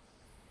Chiefs.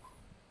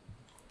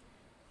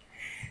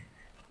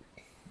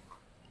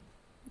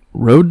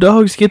 Road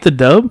Dogs get the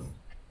dub?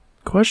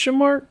 Question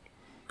mark?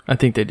 I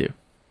think they do.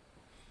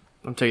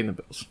 I'm taking the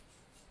Bills.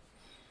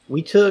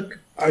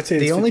 I'd say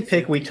the only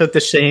pick we took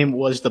the same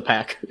was the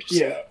Packers.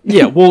 Yeah.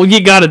 Yeah, well,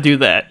 you got to do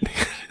that.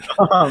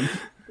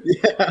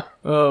 Yeah.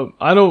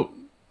 I don't.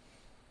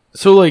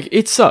 So, like,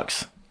 it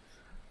sucks.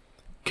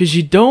 Because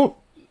you don't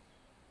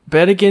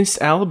bet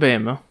against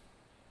Alabama,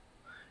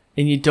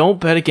 and you don't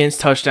bet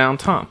against Touchdown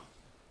Tom.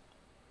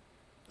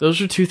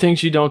 Those are two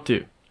things you don't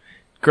do.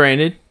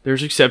 Granted,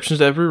 there's exceptions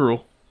to every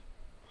rule,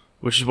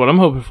 which is what I'm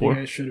hoping for.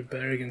 I should have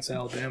bet against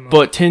Alabama.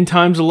 But 10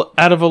 times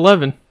out of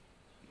 11.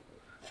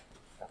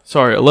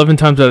 Sorry, 11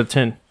 times out of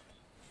 10.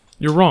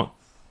 You're wrong.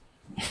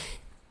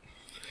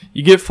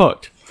 You get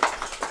fucked.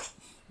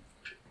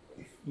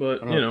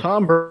 But, you know.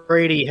 Tom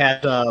Brady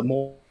had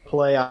more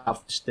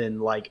playoffs than,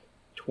 like,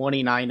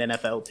 29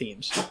 NFL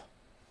teams.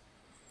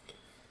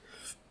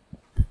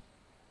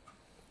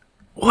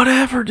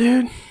 Whatever,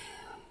 dude.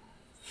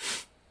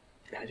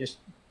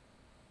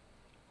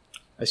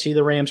 I see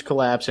the Rams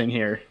collapsing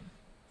here.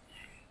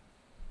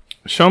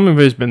 Sean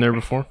McVay's been there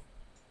before.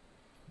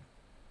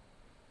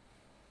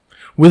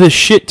 With a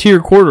shit-tier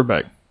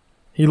quarterback.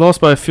 He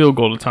lost by a field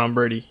goal to Tom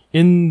Brady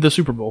in the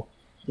Super Bowl.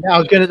 Yeah, I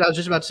was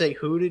just about to say,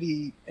 who did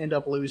he end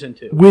up losing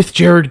to? With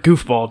Jared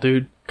Goofball,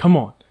 dude. Come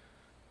on.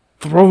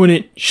 Throwing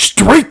it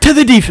straight to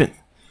the defense.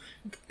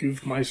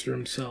 Goofmeister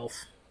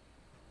himself.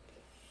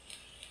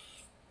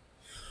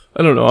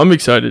 I don't know. I'm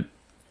excited.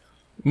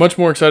 Much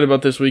more excited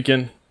about this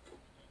weekend.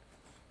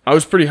 I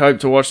was pretty hyped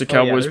to watch the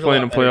Cowboys play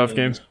in a playoff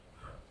game.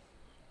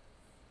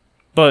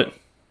 But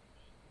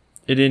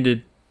it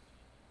ended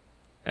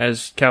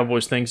as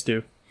Cowboys things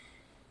do,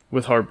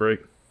 with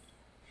heartbreak.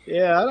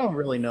 Yeah, I don't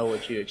really know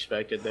what you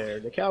expected there.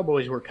 The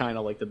Cowboys were kind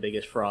of like the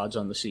biggest frauds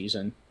on the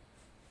season.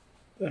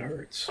 That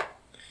hurts.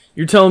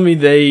 You're telling me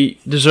they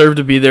deserve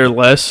to be there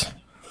less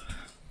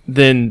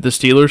than the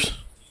Steelers?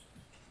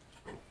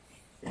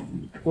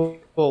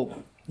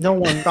 Well, no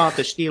one thought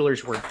the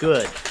Steelers were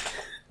good.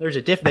 There's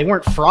a difference. They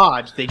weren't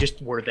frauds. They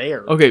just were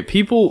there. Okay,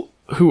 people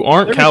who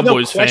aren't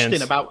Cowboys no question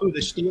fans about who the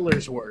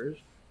Steelers were.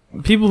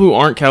 People who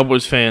aren't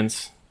Cowboys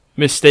fans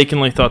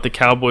mistakenly thought the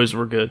Cowboys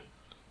were good.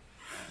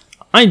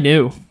 I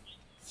knew.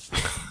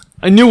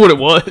 I knew what it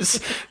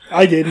was.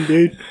 I didn't,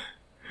 dude.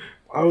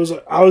 I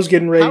was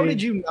getting ready. How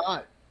did you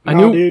not? I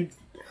knew, dude.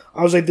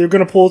 I was like, they're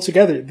gonna pull it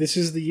together. This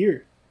is the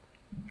year.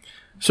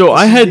 So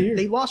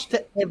they lost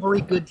to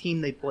every good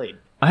team they played.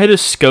 I had a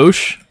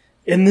skosh.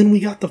 And then we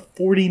got the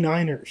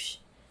 49ers.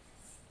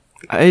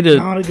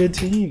 Not a good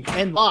team.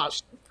 And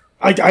lost.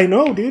 I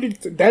know, dude.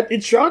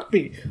 It shocked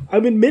me.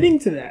 I'm admitting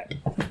to that.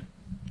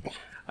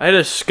 I had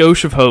a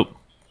skosh of hope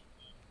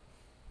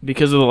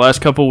because of the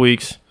last couple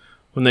weeks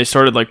when they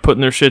started like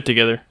putting their shit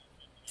together.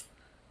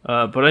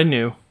 But I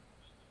knew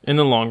in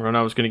the long run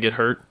I was going to get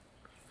hurt.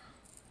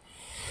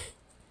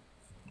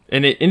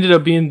 And it ended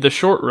up being the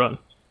short run.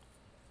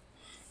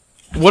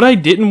 What I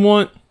didn't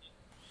want...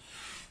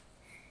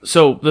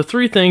 So, the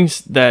three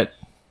things that,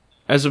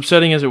 as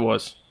upsetting as it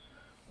was,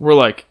 were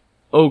like,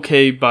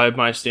 okay by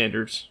my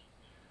standards.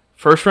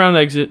 First round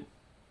exit,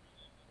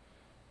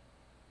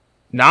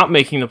 not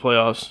making the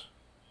playoffs,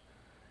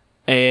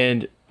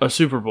 and a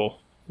Super Bowl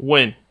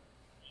win.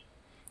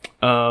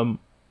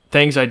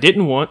 Things I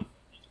didn't want.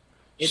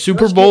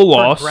 Super Bowl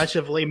loss.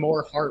 Progressively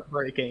more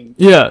heartbreaking.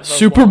 Yeah,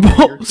 Super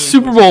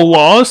Bowl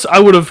loss. I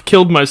would have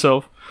killed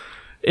myself.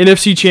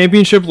 NFC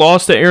Championship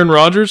loss to Aaron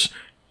Rodgers.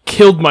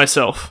 Killed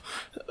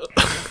myself.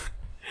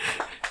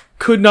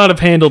 Could not have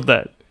handled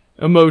that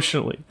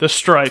emotionally. The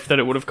strife that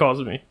it would have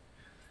caused me.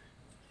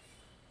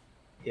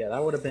 Yeah,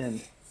 that would have been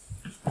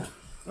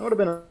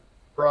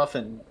rough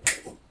and.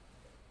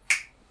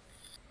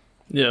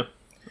 Yeah,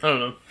 I don't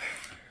know.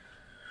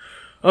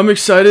 I'm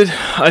excited.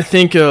 I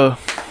think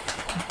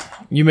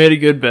you made a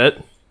good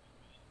bet.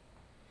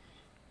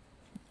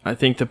 I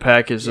think the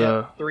pack is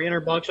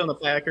 $300 on the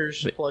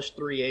Packers plus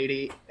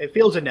 380. It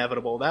feels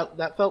inevitable.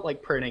 That felt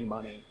like printing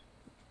money.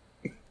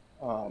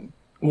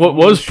 What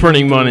was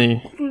printing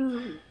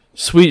money?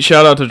 Sweet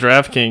shout out to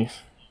DraftKings.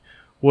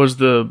 Was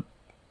the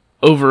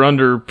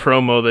over-under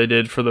promo they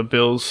did for the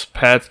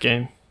Bills-Pats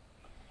game.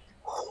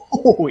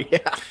 Oh,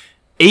 yeah.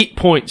 8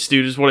 points,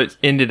 dude, is what it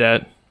ended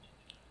at.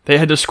 They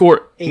had to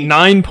score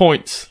 9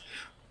 points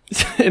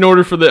in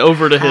order for the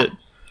over to hit.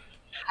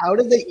 How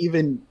did they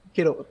even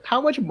get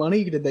how much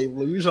money did they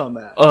lose on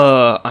that?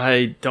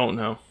 I don't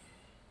know.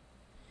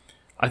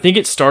 I think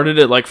it started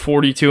at like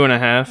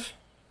 42.5,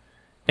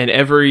 and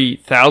every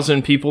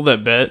 1,000 people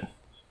that bet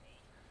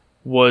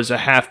was a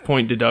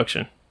half-point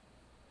deduction.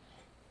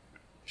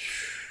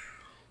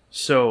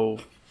 So,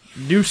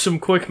 do some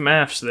quick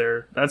maths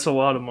there. That's a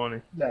lot of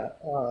money. Yeah.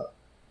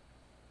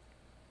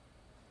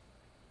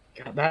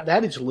 God,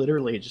 that is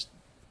literally just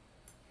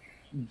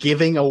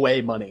giving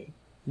away money.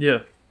 Yeah.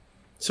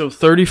 So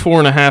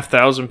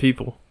 34,500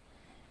 people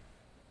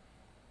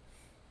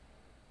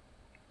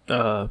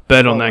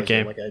bet on that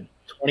game. Like a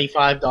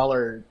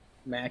 $25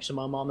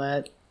 maximum on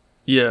that.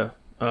 Yeah.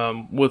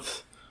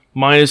 With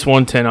minus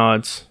 110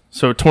 odds.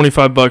 So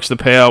 $25, the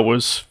payout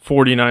was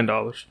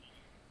 $49.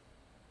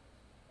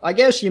 I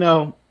guess,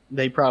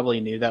 they probably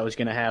knew that was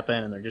going to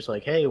happen, and they're just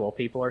like, hey, well,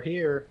 people are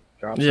here.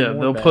 Drop some more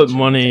they'll bets put and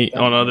money take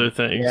that on money. other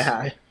things.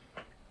 Yeah.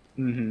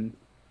 Mm-hmm.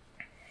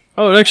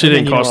 Oh, it actually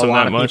didn't cost a them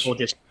lot that of much. people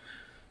just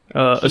keep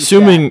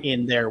Assuming that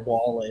in their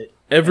wallet.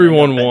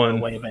 everyone and then won,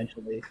 away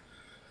eventually.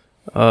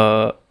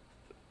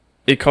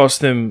 it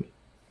cost them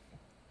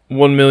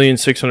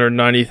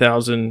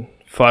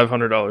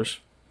 $1,690,500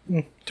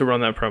 to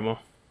run that promo.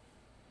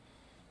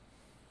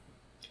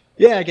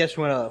 Yeah, I guess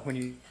when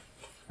you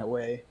that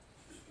way,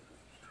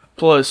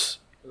 Plus,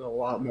 there's a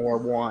lot more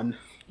won.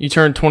 you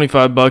turn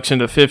 $25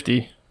 into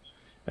 50,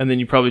 and then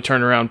you probably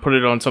turn around, put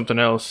it on something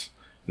else,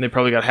 and they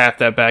probably got half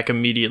that back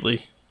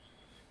immediately.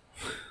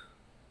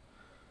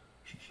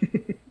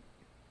 The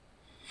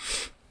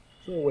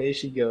way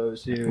she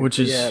goes, dude. Which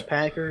is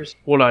Packers.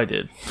 what I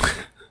did.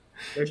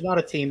 There's not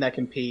a team that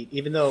compete,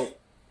 even though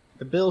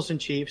the Bills and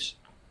Chiefs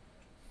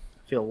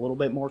I feel a little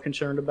bit more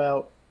concerned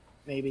about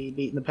maybe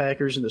beating the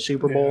Packers in the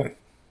Super Bowl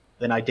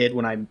than I did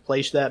when I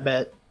placed that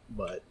bet.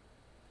 But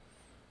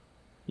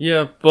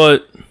Yeah,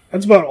 but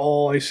That's about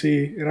all I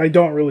see, and I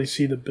don't really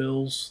see the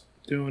Bills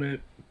doing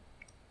it.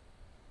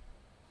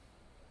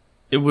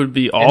 it would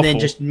be awful. and then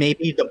just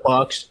maybe the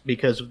Bucks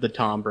because of the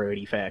Tom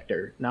Brady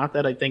factor. Not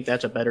that I think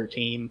that's a better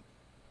team.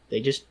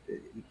 He just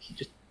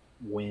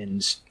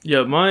wins. Yeah,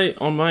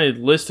 on my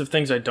list of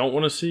things I don't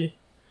want to see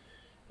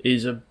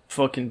is a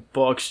fucking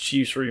Bucks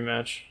Chiefs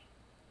rematch.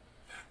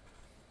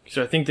 Because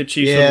I think the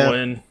Chiefs would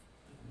win.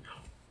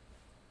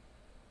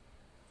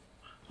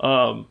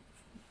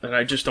 And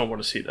I just don't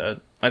want to see that.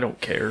 I don't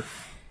care.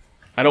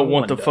 I don't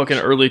want the fucking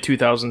early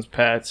 2000s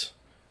Pats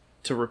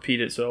to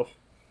repeat itself.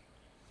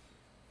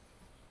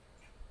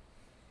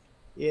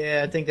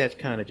 Yeah, I think that's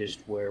kind of just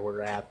where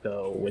we're at,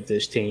 though, with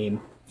this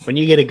team. When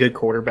you get a good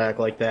quarterback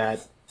like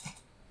that,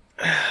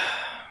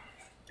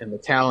 and the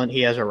talent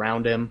he has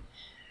around him,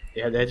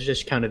 that's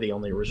just kind of the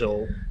only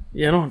result.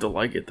 Yeah, I don't have to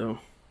like it, though.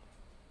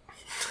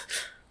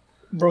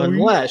 Bro,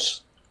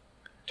 Unless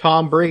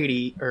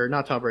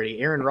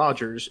Aaron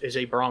Rodgers is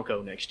a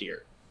Bronco next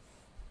year.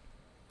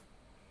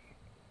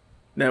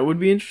 That would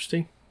be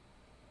interesting.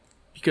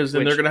 Because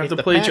then they're going to have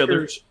to play each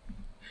other.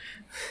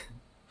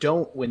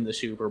 Don't win the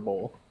Super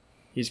Bowl.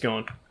 He's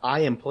gone.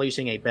 I am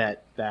placing a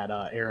bet that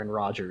Aaron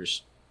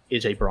Rodgers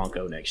is a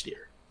Bronco next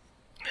year.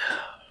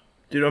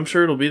 Dude, I'm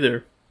sure it'll be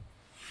there.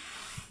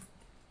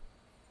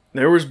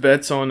 There was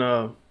bets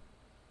on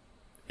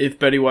if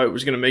Betty White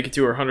was going to make it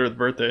to her 100th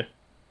birthday.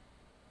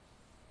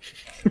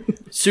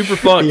 Super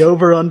fucked. The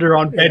over-under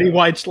on Betty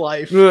White's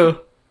life.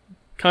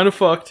 Kind of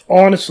fucked.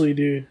 honestly,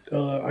 dude,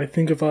 I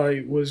think if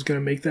I was going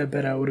to make that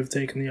bet, I would have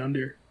taken the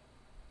under.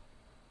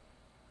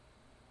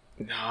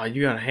 Nah,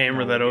 you got to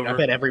hammer that over. I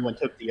bet everyone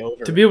took the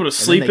over. To be able to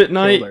sleep at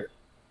night,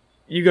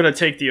 you got to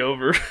take the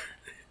over.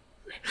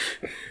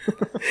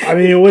 I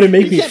mean, it wouldn't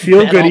make me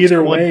feel good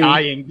either way.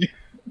 Dying.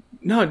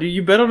 No, dude,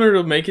 you bet on her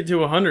to make it to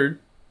 100.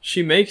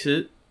 She makes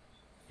it.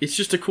 It's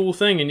just a cool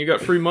thing, and you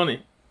got free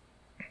money.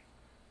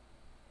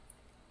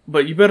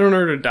 But you bet on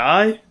her to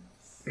die?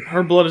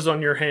 Her blood is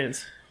on your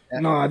hands.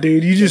 Nah,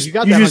 dude, you just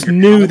got that just on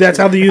your knew conscience. that's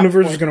how the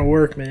universe was gonna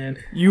work,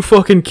 man. You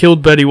fucking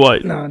killed Betty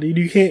White. Nah, dude,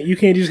 you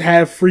can't just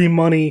have free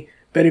money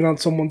betting on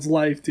someone's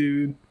life,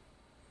 dude.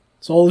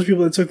 So all those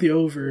people that took the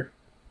over,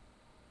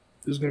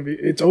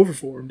 it's over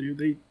for them,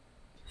 dude.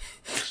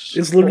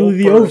 It's literally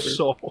the over.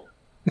 Soul.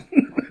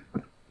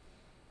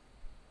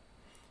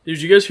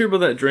 Did you guys hear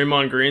about that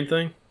Draymond Green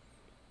thing?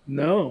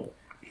 No.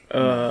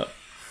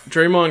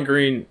 Draymond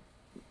Green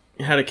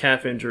had a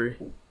calf injury.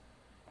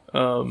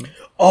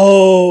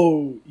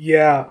 Oh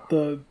yeah,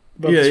 the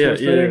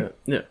sports betting?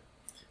 yeah.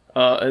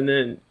 And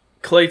then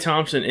Klay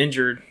Thompson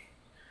injured,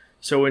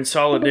 so in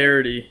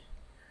solidarity,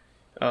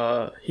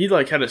 he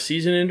had a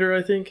season ender,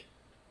 I think.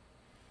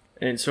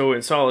 And so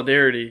in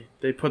solidarity,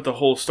 they put the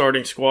whole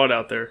starting squad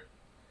out there,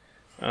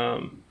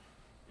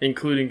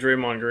 including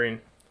Draymond Green,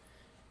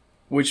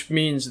 which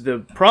means the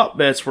prop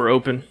bets were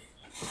open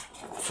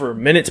for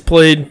minutes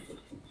played,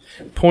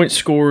 points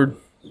scored,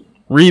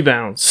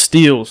 rebounds,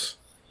 steals,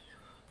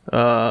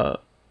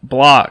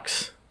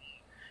 blocks,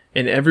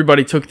 and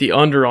everybody took the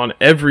under on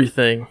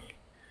everything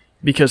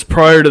because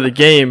prior to the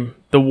game,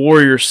 the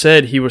Warriors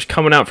said he was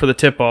coming out for the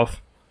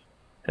tip-off,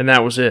 and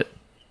that was it.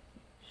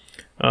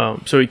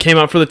 So he came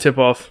out for the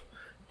tip-off,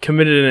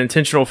 committed an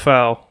intentional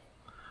foul,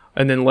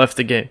 and then left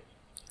the game.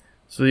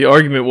 So the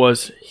argument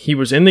was he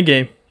was in the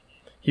game,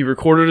 he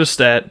recorded a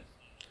stat,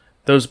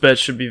 those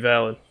bets should be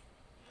valid.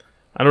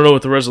 I don't know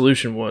what the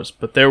resolution was,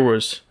 but there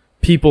was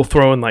people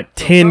throwing like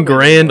 10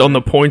 grand on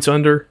the points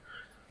under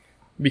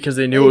because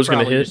they knew it was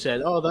going to hit.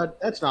 Said,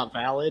 that's not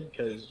valid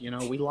because,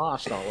 we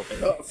lost all of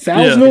it.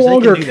 Fouls no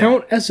longer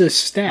count as a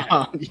stat.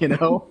 Yeah,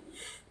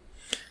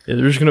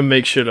 they're just going to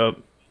make shit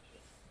up.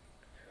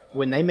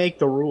 when they make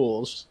the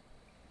rules,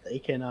 they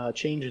can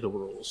change the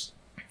rules.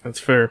 That's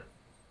fair.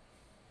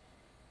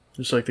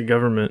 Just like the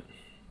government.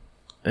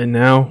 And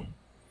now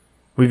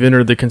we've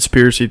entered the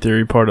conspiracy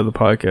theory part of the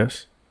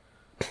podcast.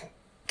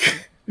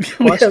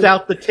 Bust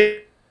out the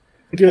tip.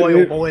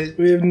 Oil, boys.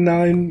 We have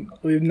 9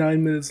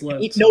 minutes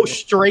left. Ain't no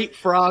straight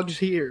frogs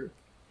here.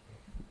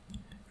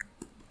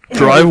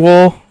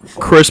 Drywall,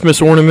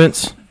 Christmas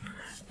ornaments,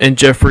 and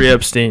Jeffrey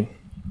Epstein.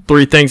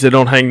 3 things that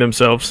don't hang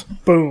themselves.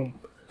 Boom.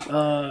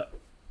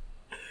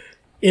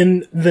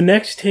 In the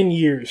next 10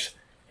 years,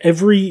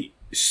 every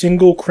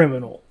single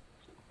criminal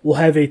will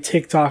have a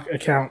TikTok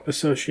account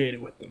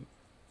associated with them,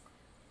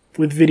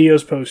 with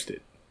videos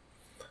posted.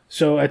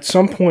 So at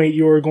some point,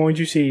 you are going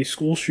to see a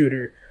school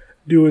shooter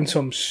doing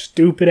some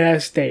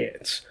stupid-ass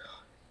dance,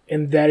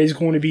 and that is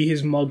going to be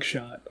his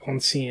mugshot on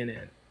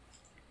CNN.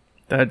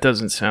 That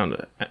doesn't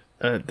sound...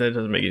 that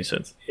doesn't make any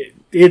sense.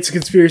 It's a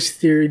conspiracy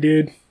theory,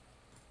 dude.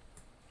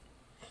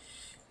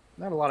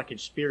 Not a lot of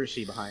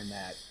conspiracy behind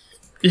that.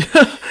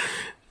 Yeah.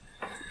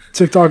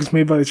 TikTok is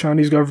made by the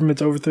Chinese government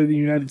to overthrow the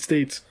United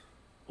States.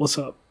 What's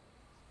up?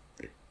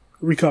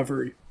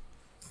 Recovery.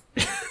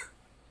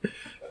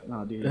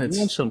 No, dude. You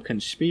want some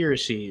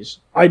conspiracies.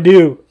 I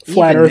do.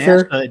 Flat Even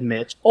Earther. NASA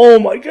admits Oh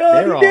my god,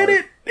 There he did are.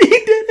 it! He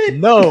did it!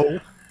 no.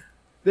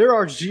 There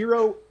are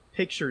 0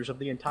 pictures of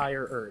the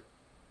entire Earth.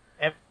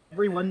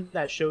 Every one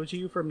that shows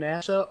you from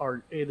NASA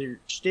are either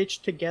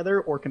stitched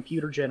together or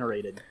computer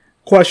generated.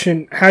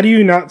 Question, how do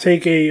you not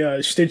take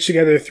a stitched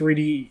together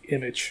 3D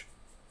image?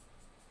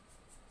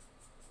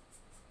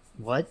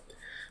 What?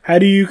 How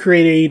do you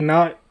create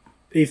a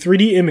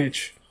 3D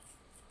image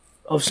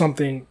of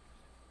something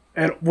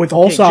with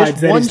all Okay, sides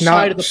just that one is side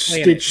not of the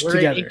planet, stitched where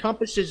together? It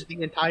encompasses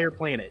the entire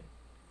planet.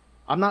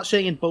 I'm not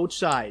saying both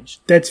sides.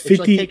 That's It's 50.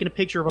 like taking a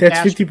picture of a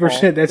That's basketball.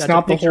 50%. That's a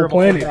not the picture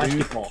whole of a whole planet, dude.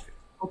 basketball.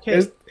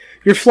 Okay.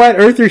 Your flat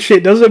earther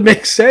shit doesn't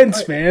make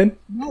sense, man.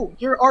 No,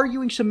 you're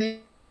arguing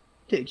semantics.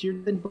 You're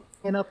then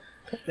bringing up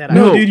that.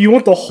 No, No. dude, you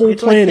want the whole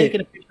It's like planet.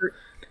 taking a picture.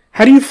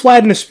 How do you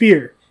flatten a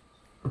spear?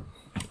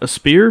 A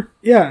spear?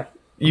 Yeah.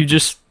 You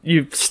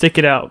stick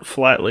it out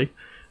flatly.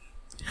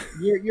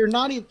 You're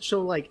not even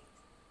so like.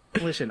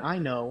 Listen, I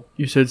know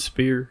You said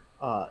spear.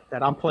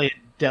 that I'm playing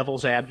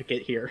devil's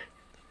advocate here,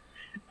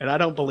 and I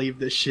don't believe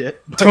this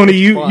shit. but Tony,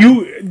 it's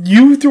fun.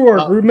 you through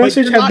our group But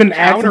message you're have not been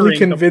actively countering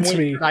the convinced point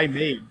me. that I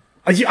made.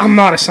 I'm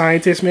not a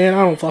scientist, man. I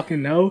don't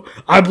fucking know.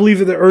 I believe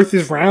that the Earth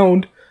is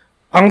round.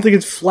 I don't think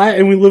it's flat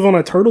and we live on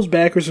a turtle's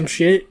back or some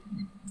shit.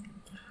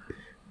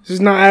 This is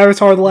not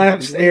Avatar: The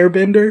Last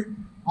Airbender.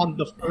 On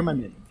the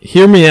firmament.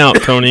 Hear me out,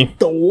 Tony.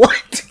 The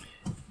what?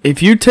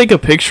 If you take a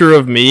picture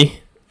of me,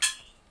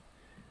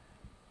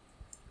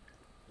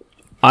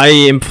 I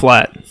am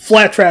flat.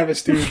 Flat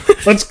Travis, dude.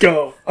 Let's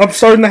go. I'm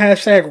starting the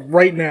hashtag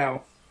right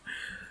now.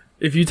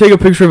 If you take a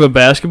picture of a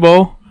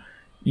basketball,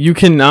 you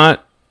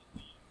cannot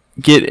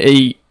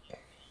see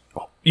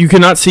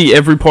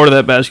every part of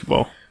that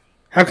basketball.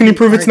 How can you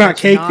prove it's Alright, not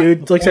that's cake, not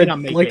dude? the Like point that,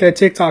 I'm like making. that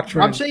TikTok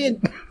trend. I'm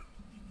saying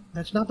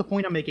that's not the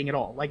point I'm making at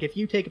all. Like, if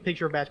you take a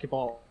picture of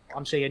basketball,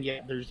 I'm saying,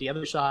 yeah, there's the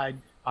other side.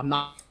 I'm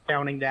not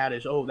counting that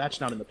as, oh, that's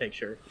not in the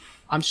picture.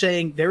 I'm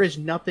saying there is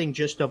nothing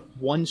just of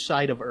one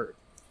side of Earth.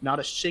 Not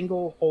a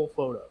single whole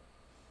photo.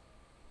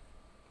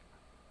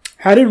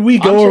 How did we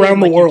I'm go saying, around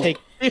the like, world? You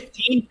take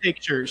 15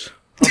 pictures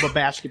of a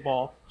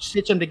basketball,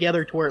 stitch them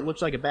together to where it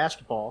looks like a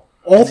basketball.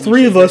 All and then you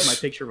three say, of "Here's us-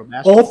 my picture of a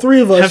basketball." All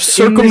three of us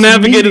Have in this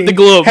circumnavigated meeting the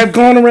globe. have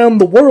gone around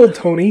the world,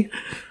 Tony.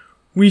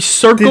 We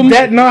circle. Did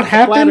that not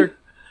happen? Flatter-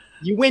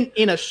 You went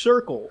in a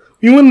circle.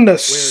 We went in a where the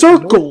North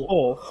circle.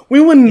 Pole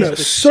We went in is a the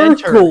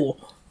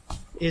circle.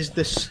 is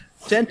the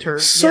center.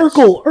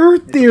 Circle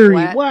Earth It's a theory.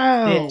 flat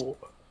Wow. disc.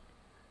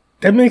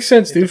 That makes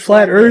sense, It's dude. a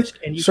Flat Earth, disc,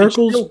 and you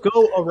circles, can still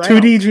go around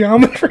 2D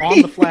geometry.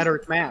 on the flat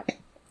Earth map.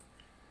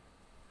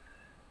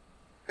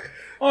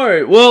 All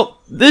right. Well,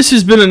 this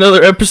has been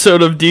another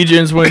episode of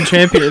DJs Win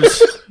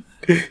Champions.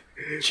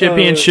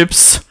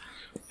 Championships.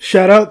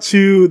 Shout out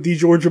to the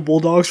Georgia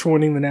Bulldogs for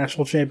winning the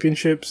national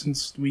championship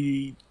since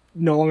we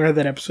no longer have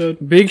that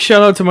episode. Big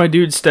shout out to my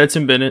dude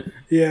Stetson Bennett.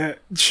 Yeah,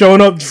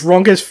 showing up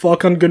drunk as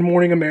fuck on Good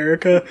Morning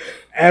America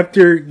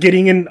after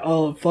getting in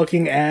a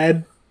fucking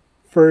ad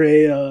for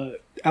a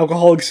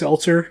alcoholic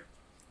seltzer.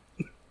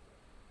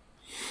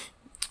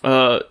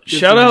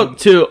 Shout out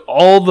to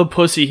all the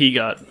pussy he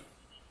got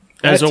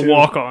as That a too.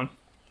 walk on.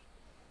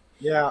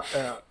 Yeah.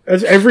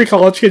 That's every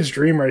college kid's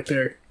dream right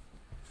there.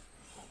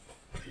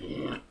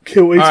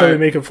 Can't wait till Alright. they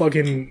make a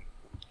fucking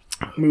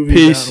movie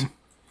Peace. about him.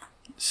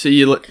 See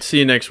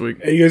you next week.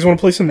 Hey, you guys want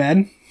to play some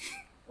Madden?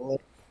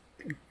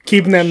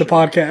 Keeping that in the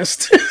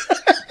podcast.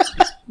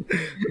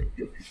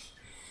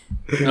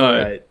 All All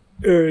right. right.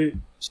 Alright,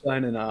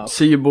 Signing off.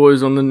 See you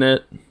boys on the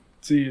net.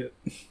 see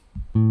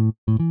ya.